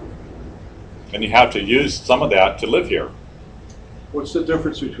 go. And you have to use some of that to live here. What's the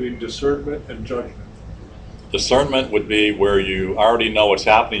difference between discernment and judgment? Discernment would be where you already know what's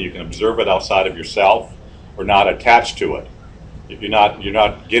happening. You can observe it outside of yourself, or not attached to it. If you're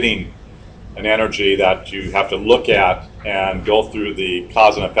not getting an energy that you have to look at and go through the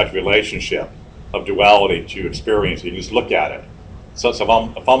cause and effect relationship of duality to experience. You can just look at it. So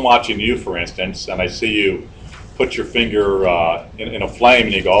if I'm watching you, for instance, and I see you put your finger in a flame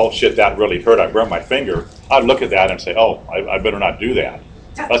and you go, oh shit, that really hurt, I burnt my finger, I'd look at that and say, oh, I better not do that.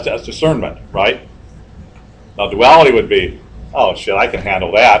 That's discernment, right? Now duality would be, oh shit, I can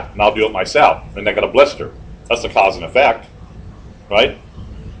handle that and I'll do it myself, and I got a blister. That's the cause and effect, right?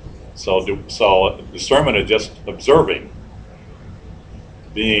 So discernment is just observing,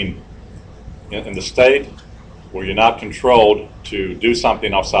 being in the state where you're not controlled to do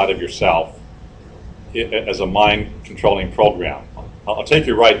something outside of yourself as a mind-controlling program. I'll take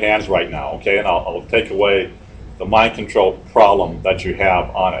your right hands right now, okay, and I'll take away the mind control problem that you have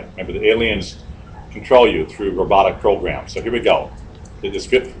on it. Remember, the aliens control you through robotic programs. So here we go. Just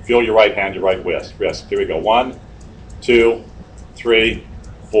feel your right hand, your right wrist. Here we go. 1, 2, 3,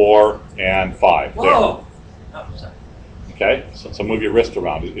 4, and 5. Whoa! There. Okay, so move your wrist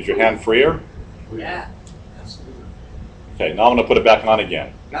around. Is your hand freer? Yeah. Okay, now I'm going to put it back on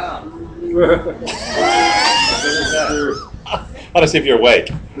again. No. I want to see if you're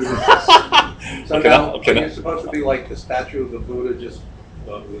awake. So okay, now, okay, are you supposed to be like the statue of the Buddha, just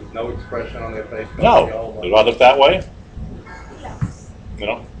with no expression on their face? No. Do I look that way? You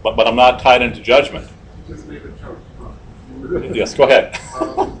know, but I'm not tied into judgment. Just leave it joke. Yes, go ahead.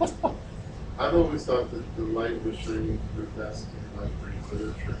 I've always thought that the light was shining through best, like very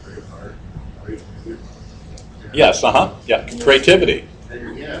literature, very art, right? Yes, yeah, creativity.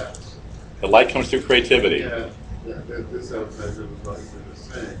 And yeah. The light comes through creativity. Yeah, this outside of what you were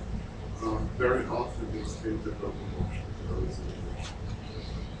saying. Very often these things evoke emotions.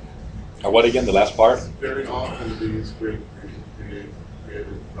 Or what again, the last part? Very often these great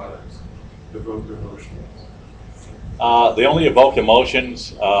creative products evoke emotions. They only evoke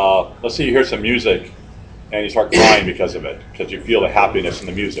emotions. Let's say you hear some music and you start crying because of it, because you feel the happiness in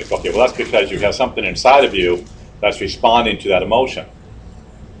the music. Okay, well that's because you have something inside of you that's responding to that emotion.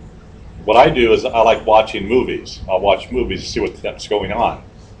 What I do is I like watching movies. I'll watch movies to see what's going on.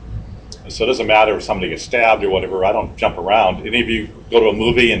 So it doesn't matter if somebody gets stabbed or whatever, I don't jump around. Any of you go to a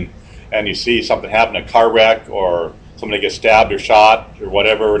movie and you see something happen, a car wreck, or somebody gets stabbed or shot or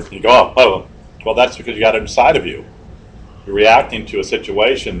whatever, and you go, oh, well that's because you got it inside of you. You're reacting to a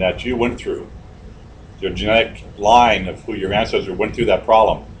situation that you went through. Your genetic line of who your ancestors went through that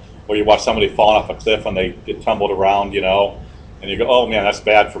problem. Or you watch somebody fall off a cliff and they get tumbled around, you know, and you go, oh man, that's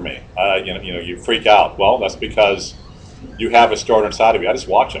bad for me. You freak out. Well, that's because you have it stored inside of you. I just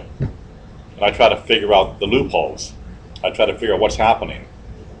watch them. And I try to figure out the loopholes. I try to figure out what's happening.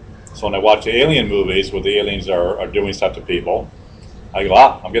 So when I watch alien movies where the aliens are doing stuff to people, I go,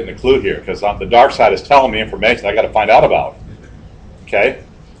 I'm getting a clue here, because the dark side is telling me information I got to find out about. Okay?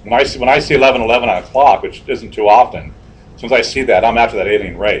 When I see 11:11 on a clock, which isn't too often, as soon as I see that, I'm after that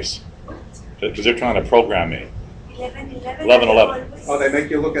alien race. Because they're trying to program me. 11:11. Oh, they make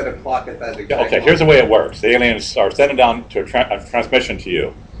you look at a clock at that exact Okay, here's the way it works. The aliens are sending down to a transmission to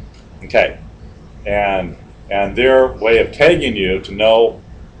you. Okay? And their way of tagging you to know,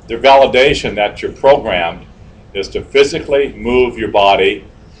 their validation that you're programmed is to physically move your body.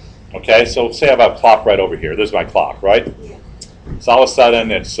 Okay, so say I have a clock right over here. This is my clock, right? So all of a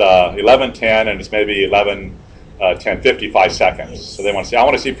sudden it's 11:10 and it's maybe 11:10, 55 seconds. So they want to say, I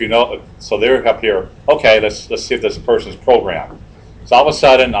want to see if you know. So they're up here. Okay, let's see if this person's programmed. So all of a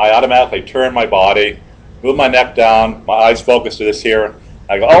sudden I automatically turn my body, move my neck down, my eyes focus to this here.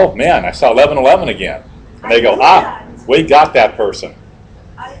 I go, oh man, I saw 11:11 again. And they go, we got that person.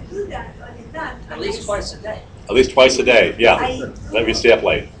 I do that all the time. At least twice a day. At least twice a day, yeah. Let me stay up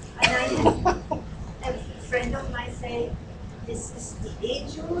late. And a friend of mine say, this is the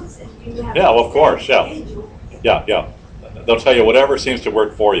angels, and you have. Yeah, well, of course, yeah. Angel. Yeah. They'll tell you whatever seems to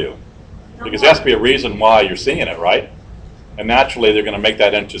work for you. Because there has to be a reason why you're seeing it, right? And naturally, they're going to make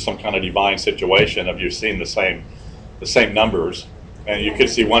that into some kind of divine situation of you seeing the same numbers. And you could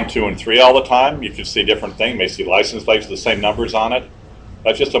see 1, 2, and 3 all the time. You could see different things. You may see license plates with the same numbers on it.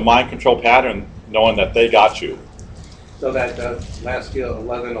 That's just a mind control pattern, knowing that they got you. So that last scale,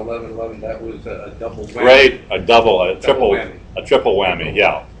 11, 11, 11, that was a double whammy. Great, a triple whammy,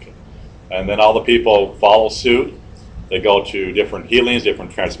 yeah. And then all the people follow suit. They go to different healings,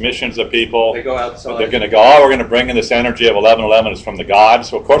 different transmissions of people. They go outside. They're going to go, oh, we're going to bring in this energy of 1111. It's from the gods.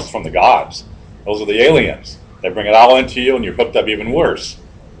 So of course it's from the gods. Those are the aliens. They bring it all into you, and you're hooked up even worse.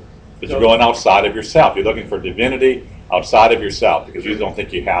 Because you're going outside of yourself. You're looking for divinity outside of yourself because you don't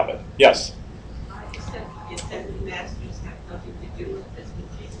think you have it. Yes? You said the masters have nothing to do with this, but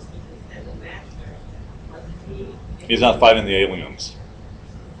Jesus was the master. Wasn't he? He's not fighting the aliens.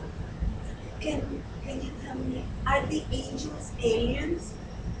 Can you tell me, are the angels aliens?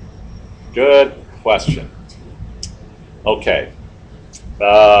 Good question. Okay.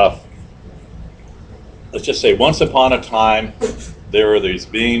 Let's just say once upon a time, there were these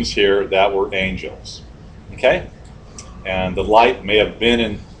beings here that were angels. Okay? And the light may have been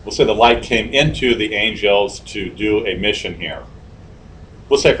in, we'll say the light came into the angels to do a mission here.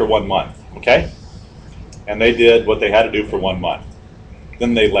 We'll say for 1 month. Okay? And they did what they had to do for 1 month.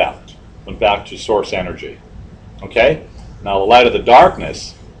 Then they left, went back to source energy. Okay? Now the light of the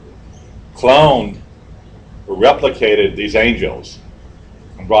darkness cloned or replicated these angels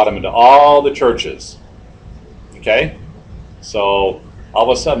and brought them into all the churches. Okay? So all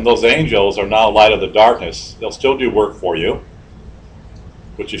of a sudden those angels are now light of the darkness. They'll still do work for you,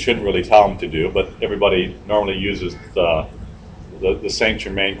 which you shouldn't really tell them to do, but everybody normally uses the Saint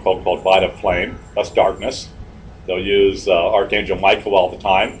Germain quote called light of flame. That's darkness. They'll use Archangel Michael all the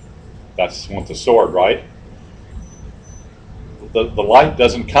time. That's with the sword, right? The light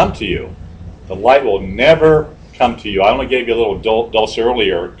doesn't come to you. The light will never come to you. I only gave you a little dose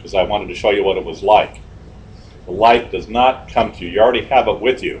earlier because I wanted to show you what it was like. The light does not come to you. You already have it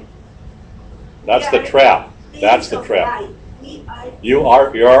with you. That's the trap. That's the trap. You're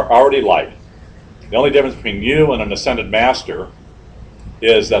already light. The only difference between you and an ascended master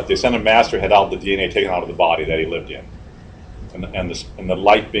is that the ascended master had all the DNA taken out of the body that he lived in. And the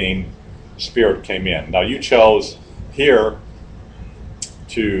light being spirit came in. Now you chose here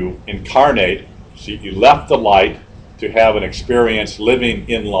to incarnate, so you left the light to have an experience living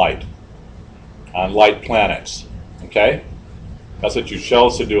in light on light planets. Okay? That's what you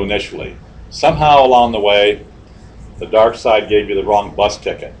chose to do initially. Somehow along the way, the dark side gave you the wrong bus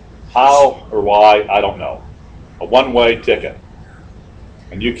ticket. How or why, I don't know. A one-way ticket.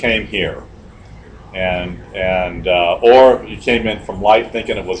 And you came here. Or you came in from light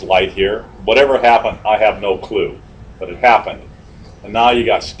thinking it was light here. Whatever happened, I have no clue. But it happened. And now you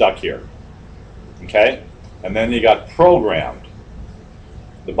got stuck here. Okay? And then you got programmed.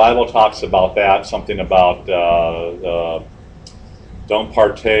 The Bible talks about that, something about don't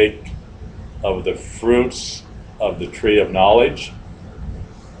partake of the fruits of the tree of knowledge.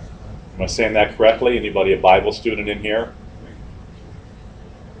 Am I saying that correctly? Anybody a Bible student in here?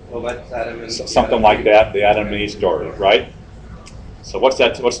 Well, that's Adam and something like that, the Adam and Eve story, right? So what's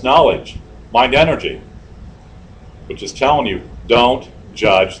that? What's knowledge? Mind energy, which is telling you, don't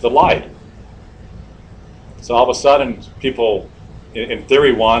judge the light. So all of a sudden, people, in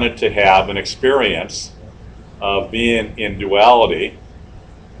theory, wanted to have an experience of being in duality,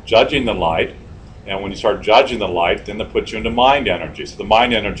 judging the light, and when you start judging the light, then they put you into mind energy. So the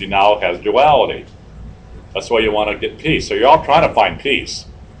mind energy now has duality. That's why you want to get peace. So you're all trying to find peace.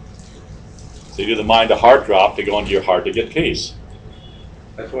 So you do the mind to heart drop to go into your heart to get peace.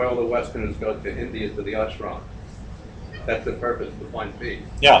 That's why all the Westerners go to India to the ashram. That's the purpose, to find peace.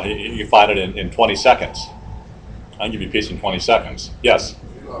 Yeah, you find it in 20 seconds. I'll give you peace in 20 seconds. Yes?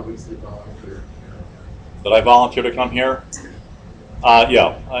 Did I volunteer to come here?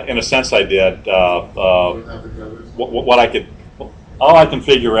 Yeah, in a sense I did. What I could, all I can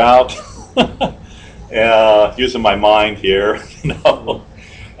figure out, using my mind here,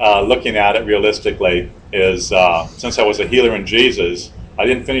 looking at it realistically, is since I was a healer in Jesus, I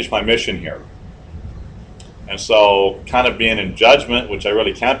didn't finish my mission here. And so kind of being in judgment, which I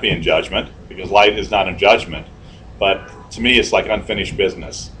really can't be in judgment, because light is not in judgment, but to me it's like unfinished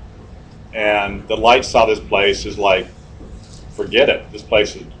business. And the light saw this place is like, forget it. This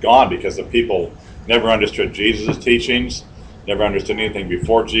place is gone because the people never understood Jesus' teachings, never understood anything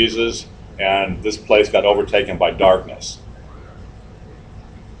before Jesus, and this place got overtaken by darkness.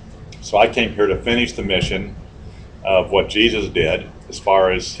 So I came here to finish the mission of what Jesus did as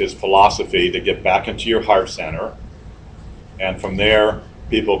far as his philosophy to get back into your heart center. And from there,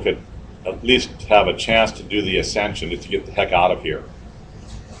 people could at least have a chance to do the ascension, to get the heck out of here.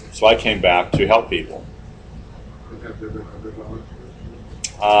 So I came back to help people.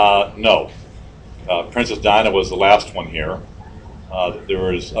 No. Princess Dinah was the last one here. There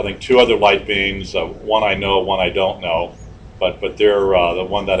was, I think, 2 other light beings. One I know, one I don't know, but they're the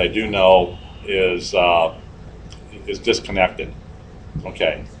one that I do know is disconnected.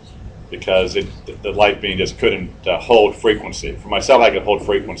 Okay, because the light being just couldn't hold frequency. For myself, I could hold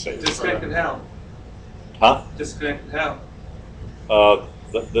frequency. Disconnected how? Huh? Disconnected how?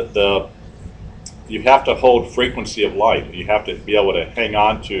 You have to hold frequency of light. You have to be able to hang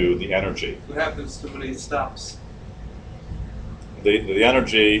on to the energy. What happens to when it stops? The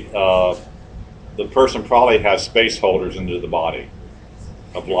energy, the person probably has space holders into the body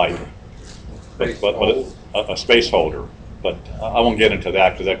of light. A space holder. But I won't get into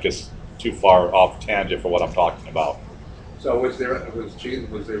that because that gets too far off tangent for what I'm talking about. So was there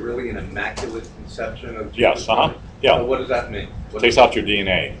really an immaculate conception of Jesus? Yes, yeah. So what does that mean? Takes out your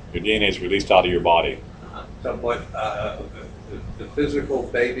DNA. Your DNA is released out of your body. So what, the physical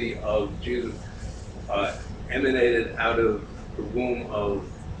baby of Jesus emanated out of the womb of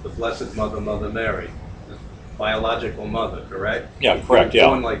the Blessed Mother, Mother Mary, the biological mother, correct? Yeah, correct, yeah.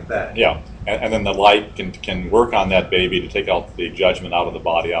 Born like that. Yeah, and then the light can work on that baby to take out the judgment out of the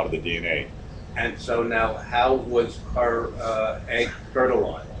body, out of the DNA. And so now, how was her egg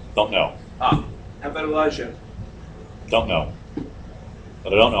fertilized? Don't know. How about Elijah? Don't know.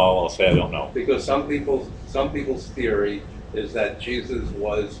 But I don't know, I'll say I don't know. Because some people's theory is that Jesus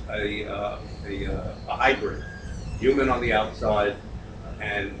was a hybrid, human on the outside,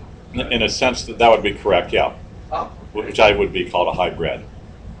 and in a sense that would be correct, yeah. Which I would be called a hybrid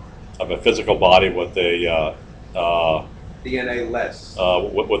of a physical body with a DNA less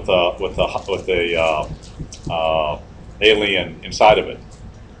with a alien inside of it.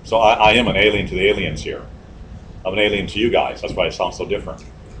 So I am an alien to the aliens here. I'm an alien to you guys. That's why it sounds so different,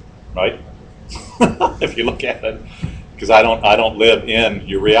 right? If you look at it, because I don't live in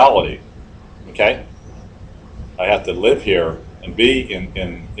your reality. Okay, I have to live here and be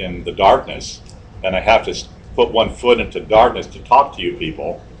in the darkness, and I have to put one foot into darkness to talk to you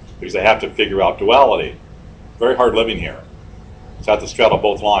people, because I have to figure out duality. Very hard living here. So I have to straddle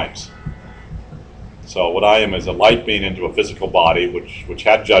both lines. So what I am is a light being into a physical body, which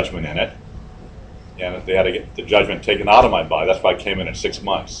had judgment in it, and they had to get the judgment taken out of my body. That's why I came in at 6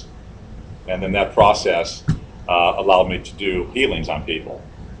 months, and then that process allowed me to do healings on people.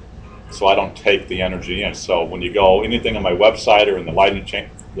 So I don't take the energy in. So when you go anything on my website or in the lighting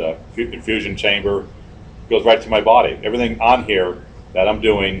the infusion chamber, goes right to my body. Everything on here that I'm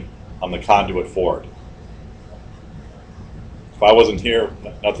doing, I'm the conduit for it. If I wasn't here,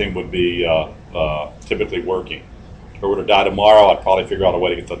 nothing would be typically working. If I were to die tomorrow, I'd probably figure out a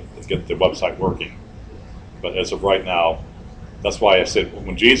way to get the website working. But as of right now, that's why I said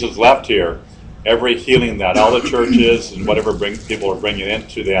when Jesus left here, every healing that all the churches and whatever people are bringing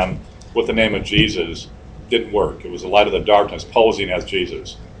into them with the name of Jesus didn't work. It was the light of the darkness posing as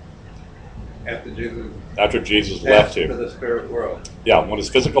Jesus. After Jesus left here. To the spirit world. Yeah, when his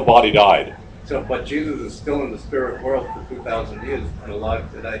physical body died. So, but Jesus is still in the spirit world for 2,000 years and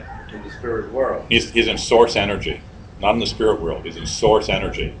alive today in the spirit world. He's in source energy, not in the spirit world. He's in source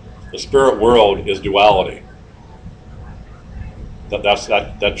energy. The spirit world is duality.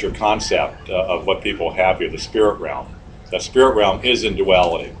 That's your concept of what people have here, the spirit realm. The spirit realm is in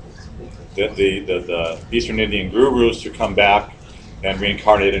duality. The Eastern Indian gurus who come back and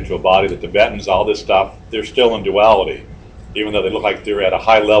reincarnate into a body, the Tibetans, all this stuff, they're still in duality. Even though they look like they're at a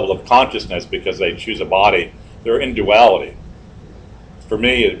high level of consciousness because they choose a body, they're in duality. For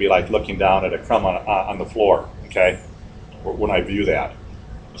me, it'd be like looking down at a crumb on the floor, okay, when I view that.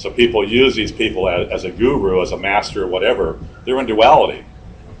 So people use these people as a guru, as a master, whatever. They're in duality.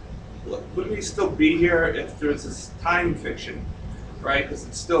 Wouldn't we still be here if there was this time fiction, right? Because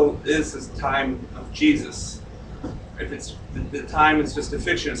it still is this time of Jesus. If it's the time is just a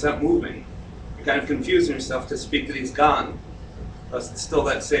fiction, it's not moving. You're kind of confusing yourself to speak that he's gone. But it's still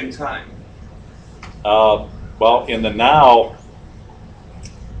that same time. Well, in the now,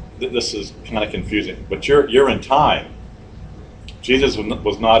 this is kind of confusing, but you're in time. Jesus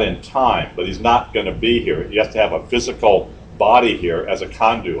was not in time, but he's not going to be here. He has to have a physical body here as a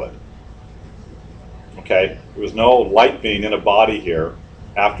conduit. Okay? There was no light being in a body here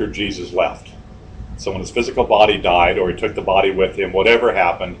after Jesus left. So when his physical body died, or he took the body with him, whatever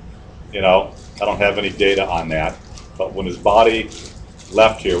happened, I don't have any data on that. But when his body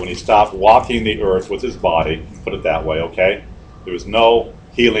left here, when he stopped walking the earth with his body, put it that way, okay? There was no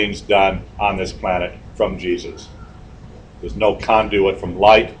healings done on this planet from Jesus. There's no conduit from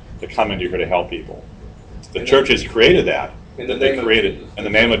light to come into here to help people. The churches created that. In the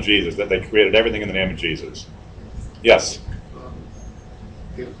name of Jesus, that they created everything in the name of Jesus. Yes?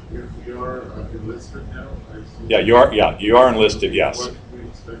 If you're enlisted now, I assume. Yeah, you are enlisted. Yes. What can we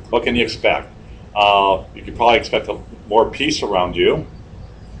expect? What can you expect? You could probably expect more peace around you.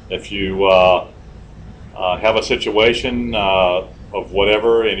 If you have a situation of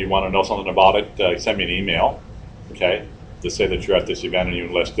whatever and you want to know something about it, send me an email, okay, to say that you're at this event and you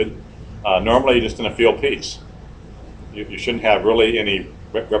enlisted. Normally you're just going to feel peace. You shouldn't have really any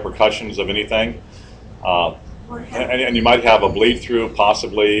repercussions of anything. And you might have a bleed through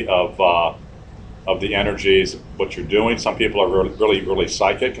possibly of the energies, what you're doing. Some people are really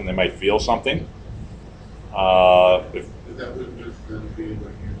psychic and they might feel something. That would just then be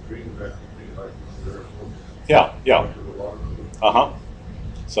when you dream that would be like miracle. Yeah.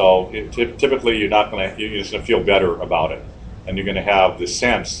 So typically you're just going to feel better about it, and you're going to have the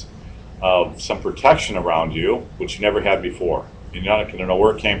sense of some protection around you, which you never had before. You're not going to know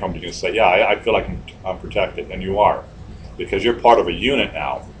where it came from. You're going to say, yeah, I feel like I'm protected, and you are, because you're part of a unit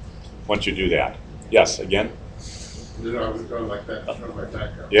now. Once you do that, yes. Again. I was going like that, showing my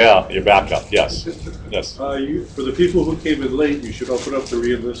backup. Yeah, your backup. Yes. Yes. For the people who came in late, you should open up the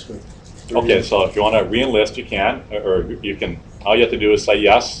re-enlistment. Okay, so if you want to re-enlist, you can, or you can. All you have to do is say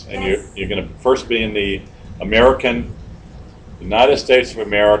yes, and you're going to first be in the United States of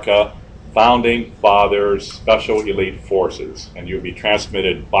America Founding Fathers Special Elite Forces, and you'll be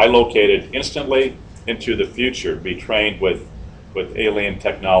transmitted, bilocated instantly into the future, be trained with alien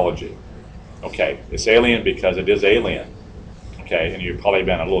technology. Okay, it's alien because it is alien. Okay, and you've probably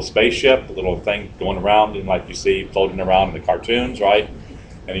been a little spaceship, a little thing going around, and like you see floating around in the cartoons, right?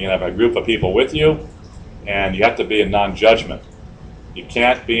 And you're going to have a group of people with you, and you have to be in non-judgment. You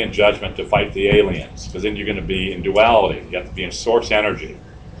can't be in judgment to fight the aliens, because then you're going to be in duality. You have to be in source energy.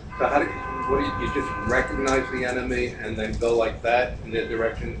 So how do you just recognize the enemy and then go like that in their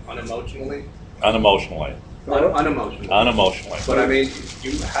direction unemotionally? Unemotionally. Unemotionally. Unemotionally. But I mean,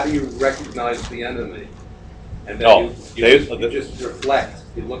 how do you recognize the enemy? And then you just reflect.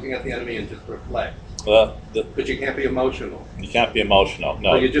 You're looking at the enemy and just reflect. But you can't be emotional. You can't be emotional.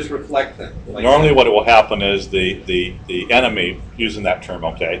 No. So you just reflect them. Like normally, what will happen is the enemy, using that term,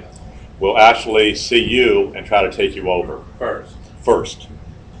 okay, will actually see you and try to take you over first.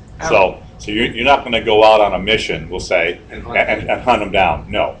 So you're not going to go out on a mission, we'll say, and hunt them down.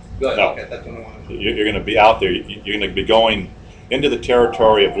 No. Good. No. Okay, that's what I want to do. You're going to be out there. You're going to be going into the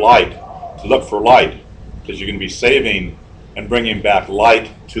territory of light to look for light, because you're going to be saving and bringing back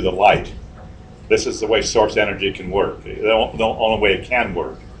light to the light. This is the way source energy can work. The only way it can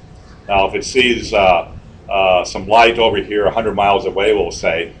work. Now, if it sees some light over here 100 miles away, we'll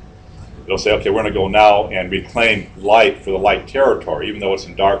say, it'll say, okay, we're going to go now and reclaim light for the light territory, even though it's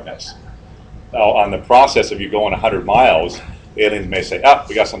in darkness. Now, on the process of you going 100 miles, aliens may say,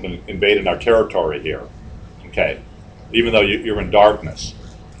 we got something invading our territory here. Okay, even though you're in darkness.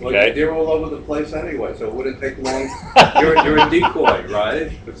 Well, okay? they're all over the place anyway, so it wouldn't take long. You're a decoy,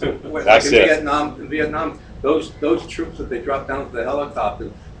 right? So, That's like it. Vietnam, those troops that they dropped down to the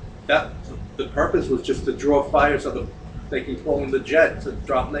helicopter, the purpose was just to draw fire so that they can call in the jet to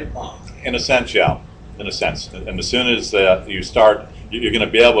drop napalm. In a sense, yeah. In a sense. And as soon as you start, you're going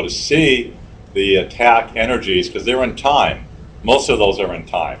to be able to see the attack energies, because they're in time. Most of those are in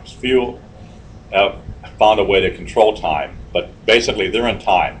time. Few have found a way to control time, but basically they're in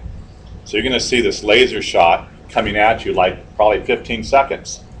time. So you're going to see this laser shot coming at you like probably 15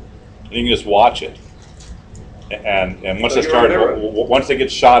 seconds. And you can just watch it. And once once they get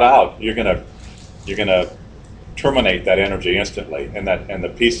shot out, you're going to terminate that energy instantly, and the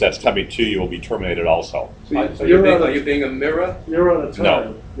piece that's coming to you will be terminated also. So are you being a mirror? You're out of time.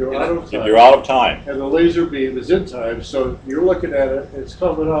 No. You're out of time. You're out of time. And the laser beam is in time, so you're looking at it, it's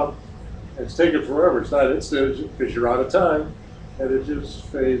coming up, it's taking forever. It's not instant, because you're out of time, and it just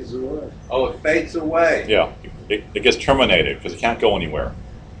fades away. Oh, it fades away. Yeah, it gets terminated, because it can't go anywhere.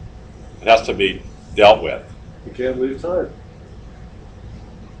 It has to be dealt with. You can't leave time.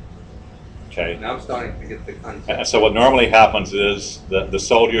 Okay. Now I'm starting to get the concept. And so what normally happens is the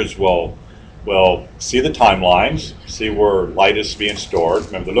soldiers will see the timelines, see where light is being stored.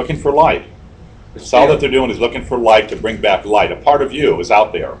 Remember, they're looking for light. That's all that they're doing is looking for light to bring back light. A part of you is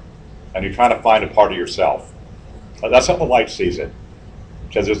out there, and you're trying to find a part of yourself. That's how the light sees it.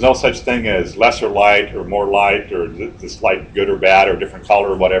 Because there's no such thing as lesser light or more light, or this light good or bad or different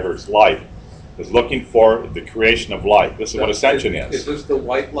color or whatever. It's light. It's looking for the creation of light. This is what ascension is. Is this the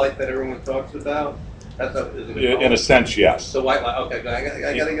white light that everyone talks about? In a sense, yes. The white light. Okay,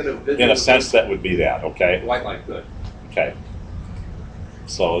 I got to get a visual. In a sense, that would be that. Okay. White light, good. Okay.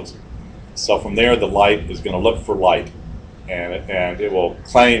 So from there, the light is going to look for light, and it will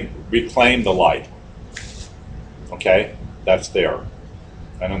reclaim the light. Okay, that's there.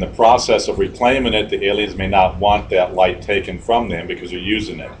 And in the process of reclaiming it, the aliens may not want that light taken from them because they're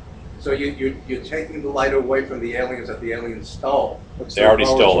using it. So you're taking the light away from the aliens that the aliens stole. They already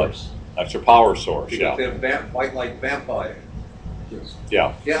stole it. That's their power source, Because yeah. they're white light vampires.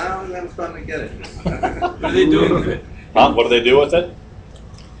 Yeah. Yeah, I'm starting to get it. What are they doing with it? Huh? What do they do with it?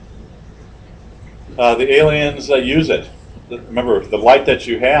 The aliens use it. Remember, the light that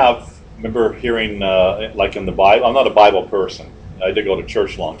you have, remember hearing, like in the Bible, I'm not a Bible person. I did go to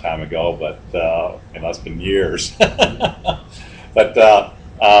church a long time ago, but that's been years. But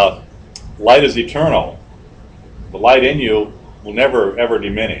light is eternal. The light in you will never, ever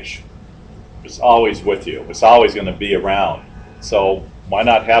diminish. It's always with you. It's always going to be around. So why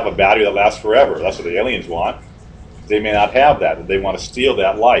not have a battery that lasts forever? That's what the aliens want. They may not have that. They want to steal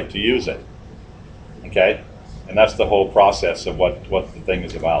that light to use it. Okay? And that's the whole process of what the thing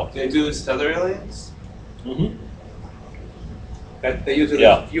is about. They do this to other aliens? Mm-hmm. That they use it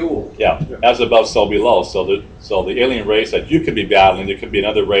as fuel. Yeah, as above, so below. So the alien race that you could be battling, there could be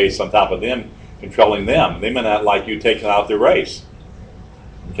another race on top of them controlling them. They may not like you taking out their race.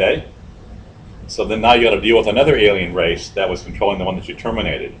 Okay? So then now you got to deal with another alien race that was controlling the one that you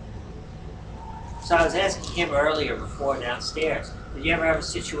terminated. So I was asking him earlier before downstairs, did you ever have a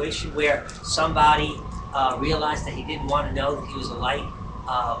situation where somebody realized that he didn't want to know that he was a light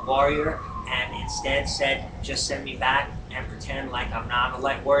warrior and instead said, just send me back and pretend like I'm not a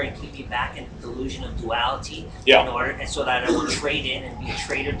light warrior and keep me back in the delusion of duality in order, and so that I will trade in and be a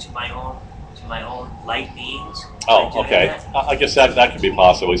traitor to my own light beings? Oh, okay. I guess that could be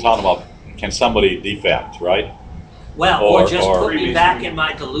possible. He's talking about, can somebody defect, right? Well, or just put me back in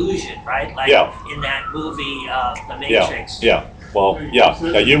my delusion, right? Like in that movie, The Matrix. Yeah. Well,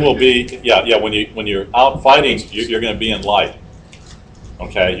 yeah. You will be. Yeah. When you're out fighting, you're going to be in light.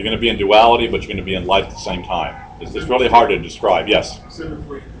 Okay. You're going to be in duality, but you're going to be in light at the same time. It's really hard to describe. Yes.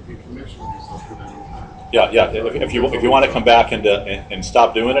 Yeah. If you want to come back and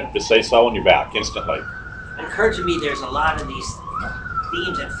stop doing it, just say so, and you're back instantly. It occurred to me there's a lot of these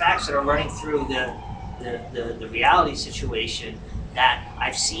themes and facts that are running through the reality situation that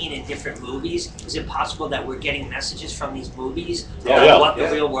I've seen in different movies. Is it possible that we're getting messages from these movies about what the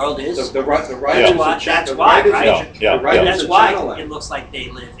real world is? The writers That's why, right? That's why it looks like they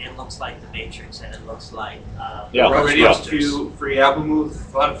live. It looks like The Matrix, and it looks like Radio Free album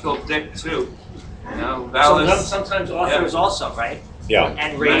with a lot of Phil Dick too. You know, sometimes authors also, right? Yeah.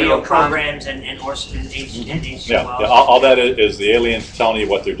 And radio programs and H2O. Yeah. All that is the aliens telling you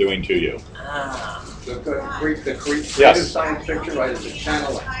what they're doing to you. The creative science fiction writers are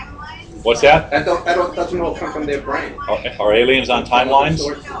channeling. What's that? That doesn't all come from their brain. Are aliens on timelines?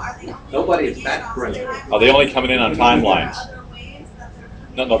 Nobody is that brilliant. Are they only coming in on timelines?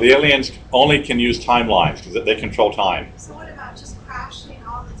 No, the aliens only can use timelines because they control time. So what about just crashing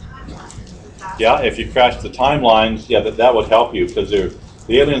all the timelines? Yeah, if you crash the timelines, yeah, that would help you because the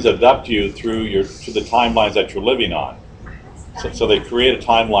aliens abduct you through to the timelines that you're living on. So they create a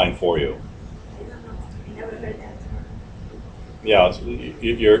timeline for you. Yeah,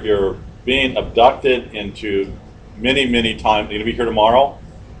 you're being abducted into many times. You're gonna be here tomorrow.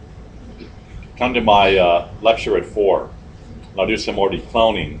 Come to my lecture at 4. I'll do some more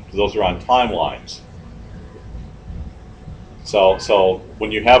decloning because those are on timelines. So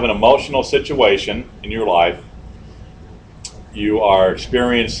when you have an emotional situation in your life, you are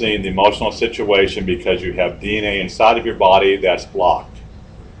experiencing the emotional situation because you have DNA inside of your body that's blocked.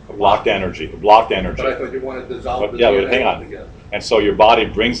 Blocked energy. But I thought you wanted to dissolve the DNA. DNA But hang on. altogether. And so your body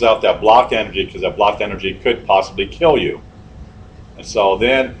brings out that blocked energy because that blocked energy could possibly kill you. And so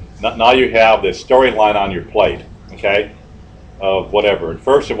then now you have this storyline on your plate, okay, of whatever. At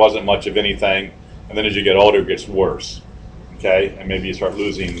first it wasn't much of anything, and then as you get older it gets worse, okay, and maybe you start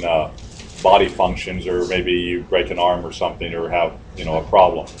losing body functions, or maybe you break an arm or something, or have a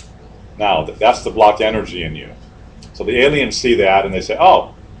problem. Now that's the blocked energy in you. So the aliens see that and they say,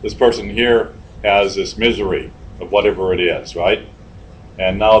 oh, this person here has this misery of whatever it is, right?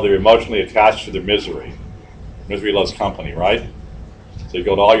 And now they're emotionally attached to their misery. Misery loves company, right? So you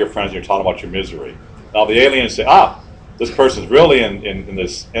go to all your friends and you're talking about your misery. Now the aliens say, this person's really in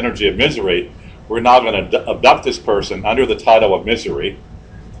this energy of misery. We're now going to abduct this person under the title of misery.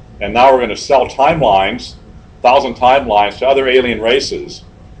 And now we're going to sell timelines, 1,000 timelines to other alien races.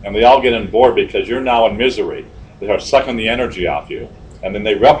 And they all get on board because you're now in misery. They are sucking the energy off you. And then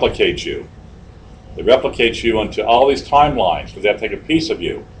they replicate you. They replicate you into all these timelines because they have to take a piece of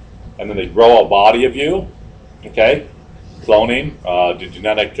you. And then they grow a body of you, okay? Cloning,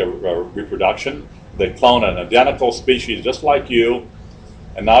 genetic reproduction. They clone an identical species just like you,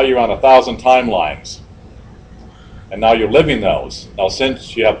 and now you're on 1,000 timelines. And now you're living those. Now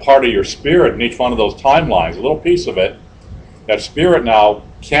since you have part of your spirit in each one of those timelines, a little piece of it, that spirit now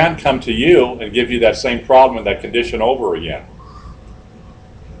can come to you and give you that same problem and that condition over again.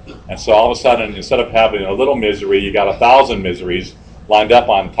 And so all of a sudden, instead of having a little misery, you got 1,000 miseries lined up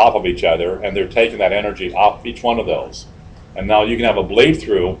on top of each other, and they're taking that energy off each one of those. And now you can have a bleed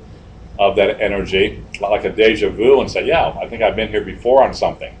through of that energy, like a deja vu, and say, yeah, I think I've been here before on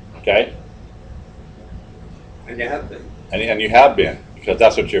something, okay? And you have been. And you have been, because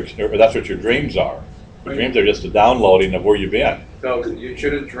that's what your dreams are. Your dreams are just a downloading of where you've been. So you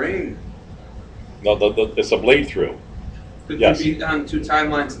should have dreamed. No, it's a bleed through. Could Yes. you be on 2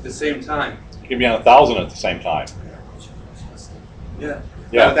 timelines at the same time? You can be on 1,000 at the same time. Yeah.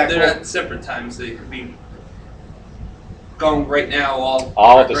 Yeah. They're at separate times. They could be going right now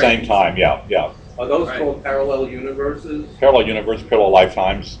all at the same time. Yeah, yeah. Are those Right. called parallel universes? Parallel universe, parallel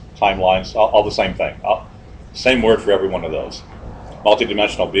lifetimes, timelines, all the same thing. Same word for every one of those.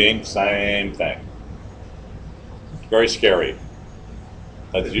 Multidimensional being, same thing. Very scary.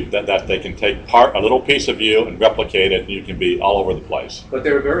 That they can take a little piece of you and replicate it, and you can be all over the place. But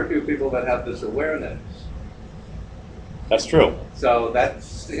there are very few people that have this awareness. That's true. So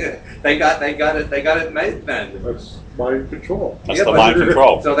that's they got it made then. That's mind control. That's the mind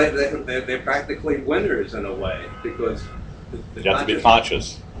control. So they're practically winners in a way, because You have to be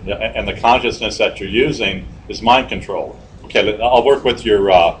conscious. Yeah, and the consciousness that you're using is mind control. Okay, I'll work with your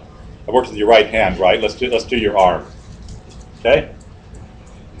I worked with your right hand, right? Let's do your arm. Okay?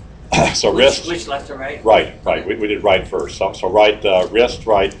 So wrist. Which left or right? Right. We did right first. So right wrist,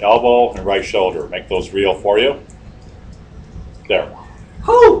 right elbow, and right shoulder. Make those real for you. There.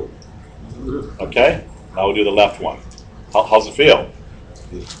 Whoo! Okay? Now we'll do the left one. How's it feel?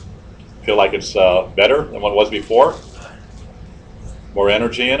 Feel like it's better than what it was before? More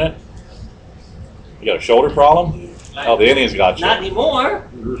energy in it? You got a shoulder problem? Oh, the aliens got you. Not anymore.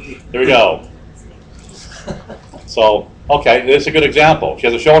 Here we go. So, okay, this is a good example. She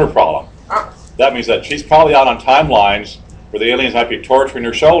has a shoulder problem. That means that she's probably out on timelines where the aliens might be torturing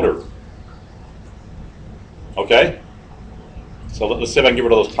her shoulder. Okay? So let's see if I can get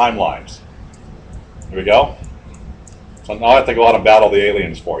rid of those timelines. Here we go. So now I have to go out and battle the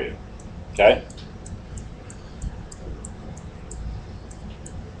aliens for you. Okay?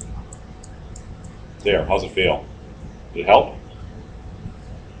 There, how's it feel? Did it help?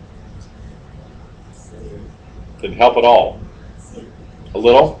 Didn't help at all? A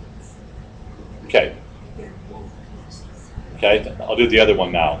little? Okay. Okay, I'll do the other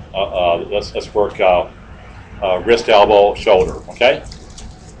one now. Let's work wrist, elbow, shoulder, okay?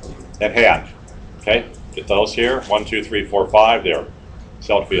 And hand, okay? Get those here, 1, 2, 3, 4, 5, there.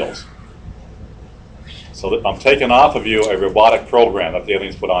 See how it feels. So that I'm taking off of you a robotic program that the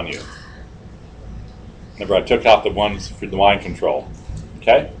aliens put on you. Remember, I took out the ones for the mind control,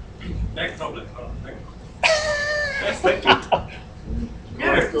 okay? Next problem. Will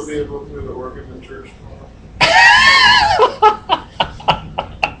I still be able to do the organ in church tomorrow?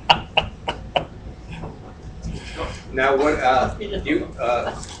 Now what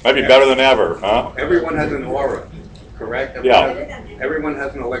Might be better than ever, huh? everyone has an aura, correct? Everyone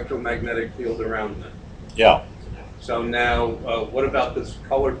has an electromagnetic field around them. Yeah. So now, what about this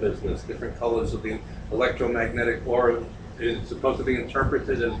color business? Different colors of the electromagnetic aura is supposed to be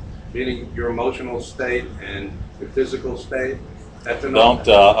interpreted as meaning your emotional state and your physical state. That's an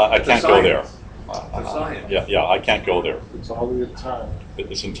I can't go there. It's a science. Yeah, I can't go there. It's all in time.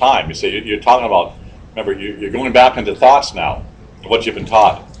 It's in time. You see, you're talking about, remember, you're going back into thoughts now, what you've been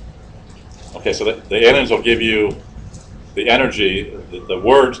taught. Okay, so the aliens will give you the energy, the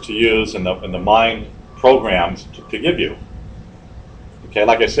words to use, and the mind programs to give you. Okay,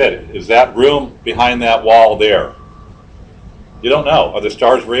 like I said, is that room behind that wall there? You don't know. Are the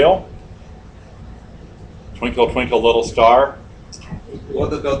stars real? Twinkle, twinkle, little star. Well,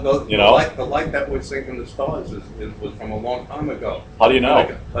 You know? the light that we're seeing in the stars was from a long time ago. How do you know?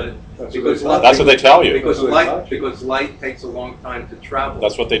 Because That's what they tell you. Because light takes a long time to travel.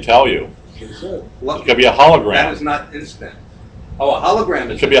 That's what they tell you. It It could be a hologram. That is not instant. Oh, a hologram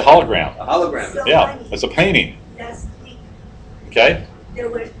is. It could be a hologram. A hologram. So Yeah, funny. it's a painting. Last week, Okay? there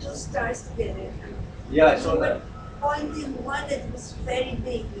were 2 stars together. Yeah, I saw that. Pointing one that was very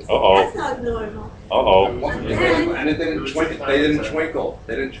big. Uh-oh. That's not normal. Uh-oh. And it didn't twinkle. They didn't twinkle.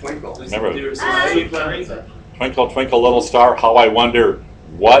 They didn't twinkle. Remember, Ah. twinkle, twinkle, little star, how I wonder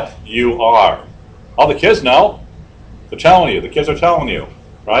what you are. All the kids know. They're telling you. The kids are telling you,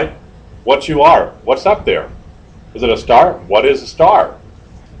 right? What you are. What's up there? Is it a star? What is a star?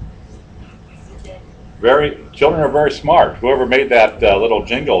 Children are very smart. Whoever made that little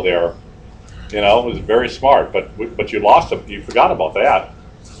jingle there You know, it was very smart, but you lost it. You forgot about that.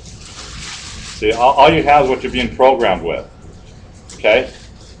 See, all you have is what you're being programmed with. Okay?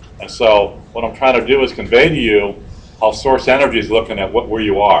 And so what I'm trying to do is convey to you how source energy is looking at where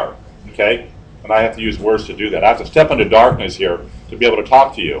you are. Okay? And I have to use words to do that. I have to step into darkness here to be able to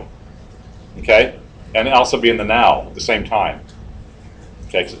talk to you. Okay? And also be in the now at the same time.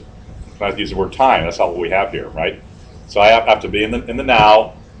 Okay? So I have to use the word time. That's all we have here, right? So I have to be in the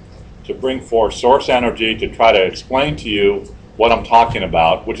now to bring forth source energy to try to explain to you what I'm talking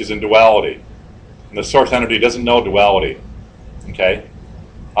about, which is in duality. And the source energy doesn't know duality. Okay?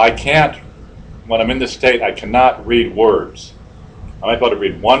 I can't, when I'm in this state, I cannot read words. I'm able to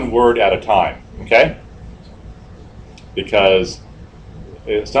read one word at a time. Okay? Because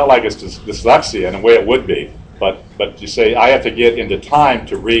it's not like it's dyslexia in a way it would be. But you say, I have to get into time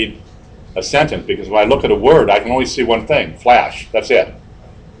to read a sentence, because when I look at a word, I can only see one thing, flash. That's it.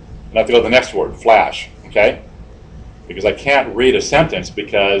 And I have to go to the next word, flash. Okay? Because I can't read a sentence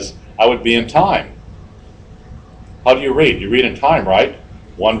because I would be in time. How do you read? You read in time, right?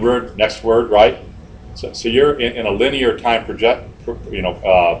 One word, next word, right? So you're in a linear time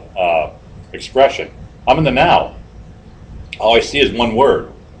expression. I'm in the now. All I see is one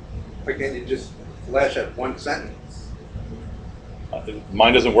word. Why can't you just flash at one sentence?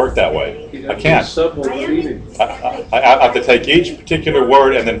 Mine doesn't work that way. I can't. I I have to take each particular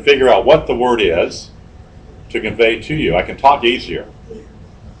word and then figure out what the word is to convey to you. I can talk easier.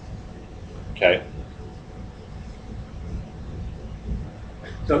 Okay?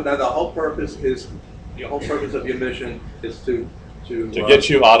 So now the whole purpose of your mission is to get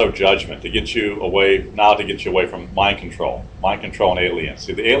you out of judgment, to get you away from mind control and aliens.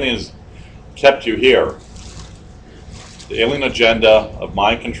 See, the aliens kept you here. The alien agenda of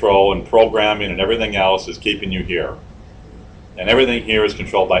mind control and programming and everything else is keeping you here. And everything here is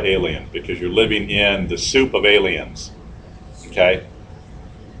controlled by aliens because you're living in the soup of aliens. Okay?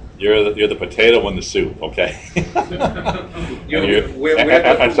 You're the potato in the soup, okay? and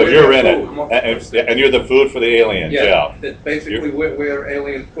so you're in it. And you're the food for the aliens, yeah. Basically, we're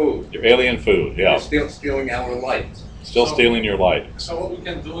alien food. You're alien food, yeah. You're stealing our light. Still stealing your light. So what we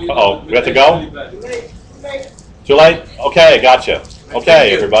can do... Uh-oh, we have to go? Too late? Okay, gotcha.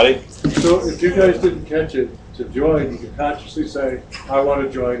 Okay, everybody. So if you guys didn't catch it, to join, you can consciously say, I want to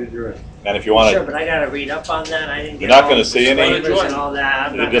join, and you're in. And if you want to... Sure, but I got to read up on that. I didn't get You're not going to see any... and all that.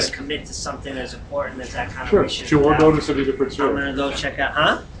 I'm not going just- to commit to something as important as that kind Sure, of but you won't notice any difference I'm here. going to go check out,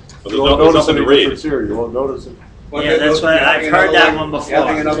 huh? But You won't there's notice nothing any to read. difference here. You won't notice it. Yeah, that's what I've heard that one before. You're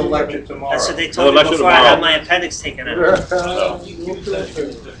having another lecture tomorrow. That's what they told me lecture before I tomorrow. had my appendix taken out.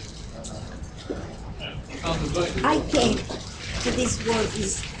 I came to this world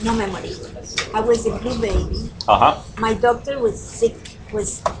with no memory. I was a blue baby. Uh-huh. My doctor was sick,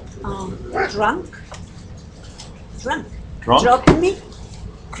 was drunk. Drunk? Dropped me,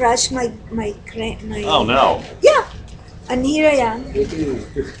 crashed my Oh, no. Yeah, and here I am,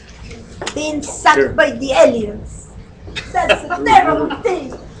 being sucked by the aliens. That's a terrible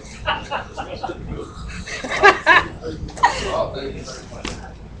thing.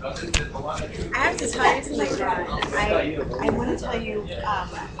 I have to tell you something. I want to tell you,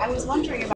 I was wondering about